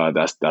think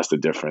that's the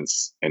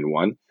difference in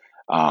one.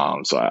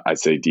 So I'd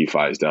say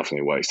DeFi is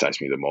definitely what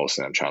excites me the most,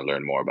 and I'm trying to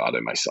learn more about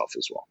it myself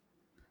as well.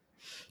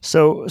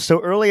 So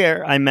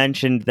earlier I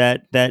mentioned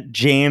that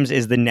James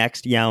is the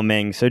next Yao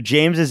Ming. So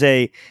James is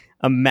a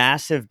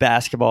massive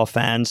basketball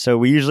fan. So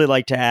we usually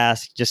like to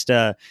ask just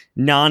a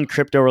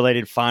non-crypto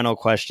related final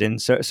question.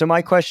 So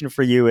my question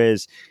for you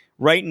is,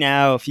 right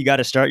now, if you got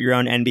to start your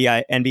own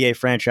NBA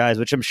franchise,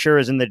 which I'm sure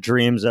is in the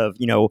dreams of,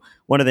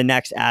 one of the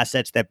next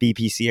assets that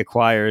BPC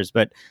acquires,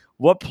 but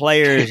what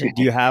players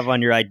do you have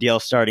on your ideal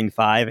starting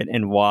five,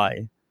 and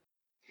why?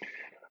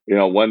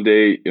 One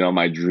day,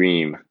 my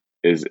dream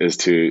is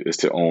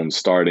to own,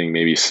 starting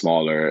maybe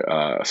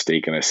smaller,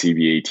 stake in a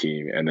CBA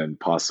team, and then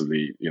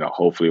possibly,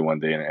 hopefully one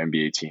day in an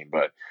NBA team.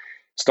 But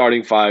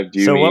starting five, do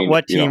you so mean,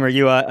 what team are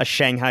you? A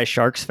Shanghai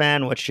Sharks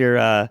fan? What's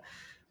your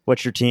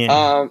team?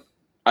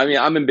 I mean,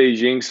 I'm in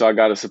Beijing, so I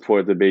got to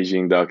support the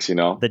Beijing Ducks. The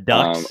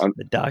Ducks.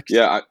 The Ducks.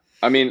 Yeah.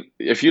 I mean,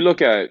 if you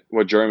look at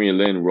what Jeremy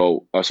Lin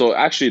wrote, so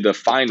actually the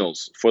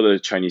finals for the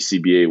Chinese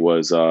CBA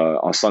was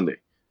on Sunday,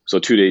 so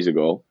 2 days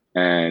ago.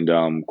 And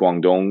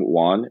Guangdong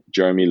won.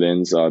 Jeremy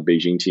Lin's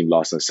Beijing team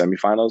lost in the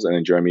semifinals, and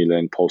then Jeremy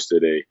Lin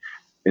posted a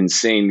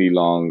insanely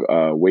long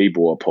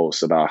Weibo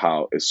post about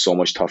how it's so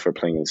much tougher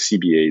playing in the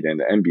CBA than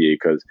the NBA,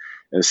 because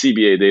in the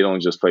CBA they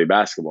don't just play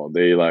basketball;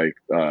 they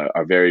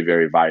are very,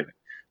 very violent.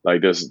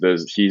 Like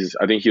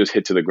I think he was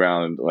hit to the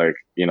ground like,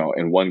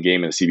 in one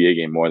game in a CBA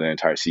game more than an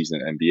entire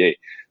season in NBA.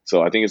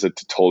 So I think it's a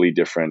totally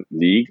different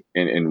league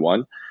in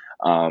one.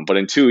 But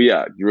in two,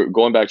 yeah,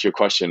 going back to your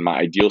question, my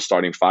ideal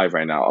starting five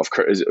right now,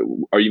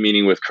 are you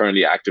meaning with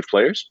currently active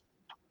players?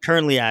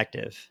 Currently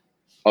active.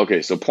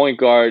 Okay, so point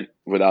guard,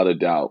 without a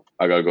doubt,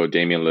 I gotta go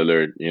Damian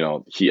Lillard.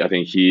 I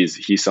think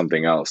he's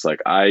something else. Like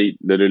I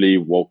literally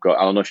woke up.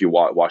 I don't know if you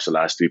watched the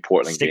last three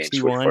Portland games.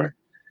 61.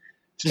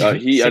 I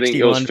think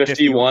it was 51,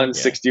 51, yeah.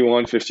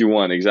 61,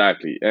 51,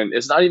 exactly. And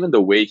it's not even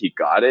the way he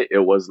got it. It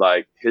was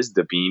like his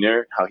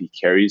demeanor, how he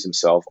carries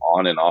himself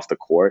on and off the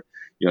court.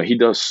 He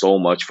does so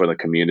much for the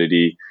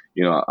community,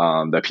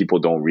 that people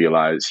don't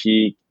realize.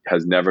 He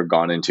has never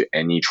gone into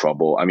any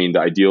trouble. I mean,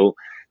 the ideal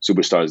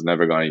superstar has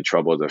never gone into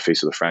trouble. The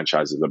face of the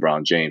franchise is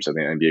LeBron James. I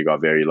think NBA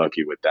got very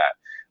lucky with that.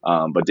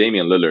 But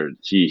Damian Lillard,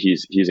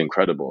 he's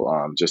incredible.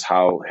 Just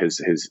how his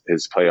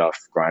playoff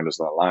grind was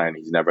on the line.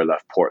 He's never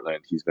left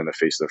Portland. He's been the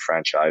face of the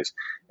franchise,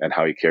 and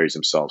how he carries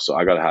himself. So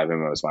I got to have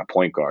him as my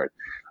point guard.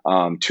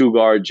 Two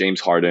guard,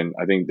 James Harden.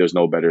 I think there's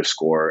no better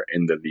scorer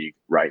in the league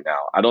right now.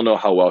 I don't know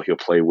how well he'll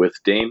play with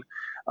Dame,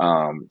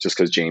 just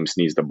because James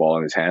needs the ball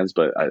in his hands,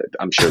 but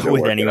I'm sure they'll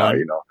With work anyone.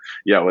 it out.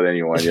 Yeah, with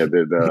anyone. Yeah,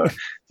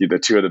 the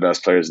two of the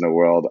best players in the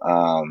world.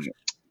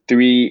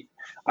 Three,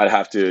 I'd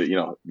have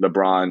to,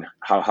 LeBron.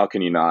 How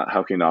can you not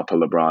put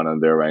LeBron on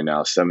there right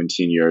now?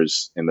 17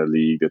 years in the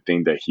league. The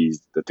things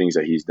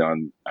that he's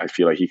done, I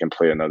feel like he can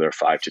play another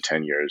 5 to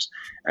 10 years.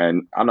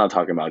 And I'm not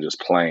talking about just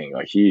playing.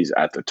 Like he's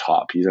at the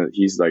top.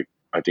 He's like,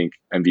 I think,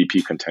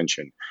 MVP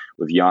contention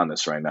with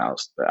Giannis right now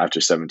after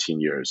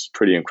 17 years.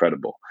 Pretty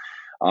incredible.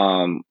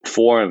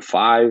 4 and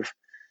 5.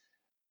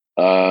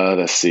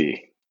 Let's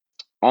see.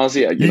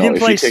 Honestly, You can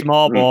play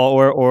small mm, ball,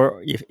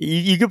 or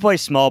you can play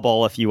small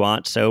ball if you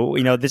want. So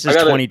this is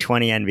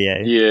 2020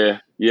 NBA.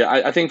 Yeah.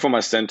 I think for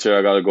my center,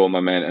 I gotta go with my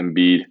man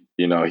Embiid.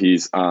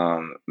 He's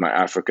my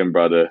African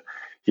brother.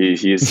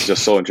 He's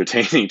just so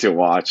entertaining to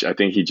watch. I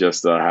think he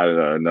just had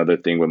another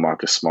thing with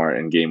Marcus Smart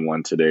in Game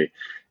 1 today.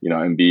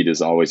 Embiid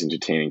is always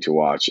entertaining to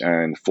watch.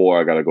 And 4,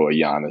 I gotta go with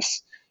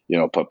Giannis.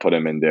 Put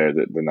him in there,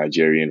 the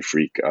Nigerian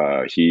freak.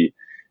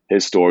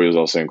 His story was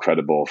also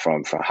incredible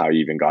from how he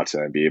even got to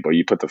the NBA. But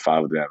you put the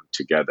 5 of them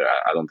together,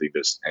 I don't think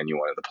there's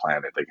anyone on the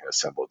planet that can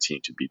assemble a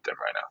team to beat them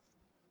right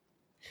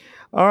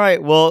now. All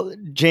right. Well,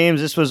 James,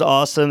 this was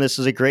awesome. This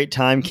was a great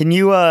time. Can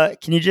you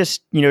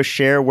just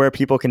share where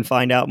people can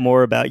find out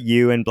more about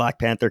you and Black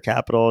Panther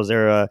Capital? Is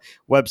there a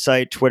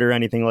website, Twitter,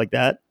 anything like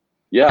that?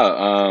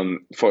 Yeah.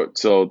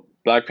 So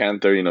Black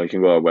Panther, you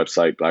can go to our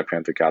website,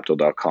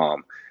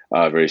 blackpanthercapital.com.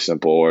 Very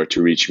simple. Or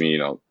to reach me,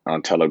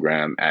 on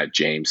Telegram at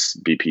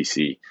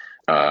JamesBPC.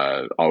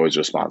 Always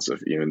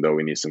responsive, even though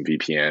we need some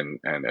VPN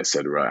and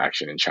etc.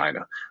 action in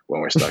China when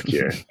we're stuck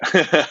here.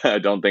 I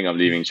don't think I'm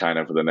leaving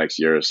China for the next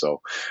year or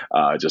so,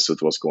 just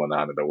with what's going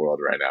on in the world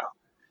right now.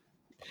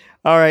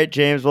 All right,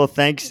 James. Well,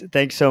 thanks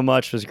so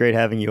much. It was great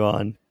having you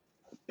on.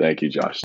 Thank you, Josh.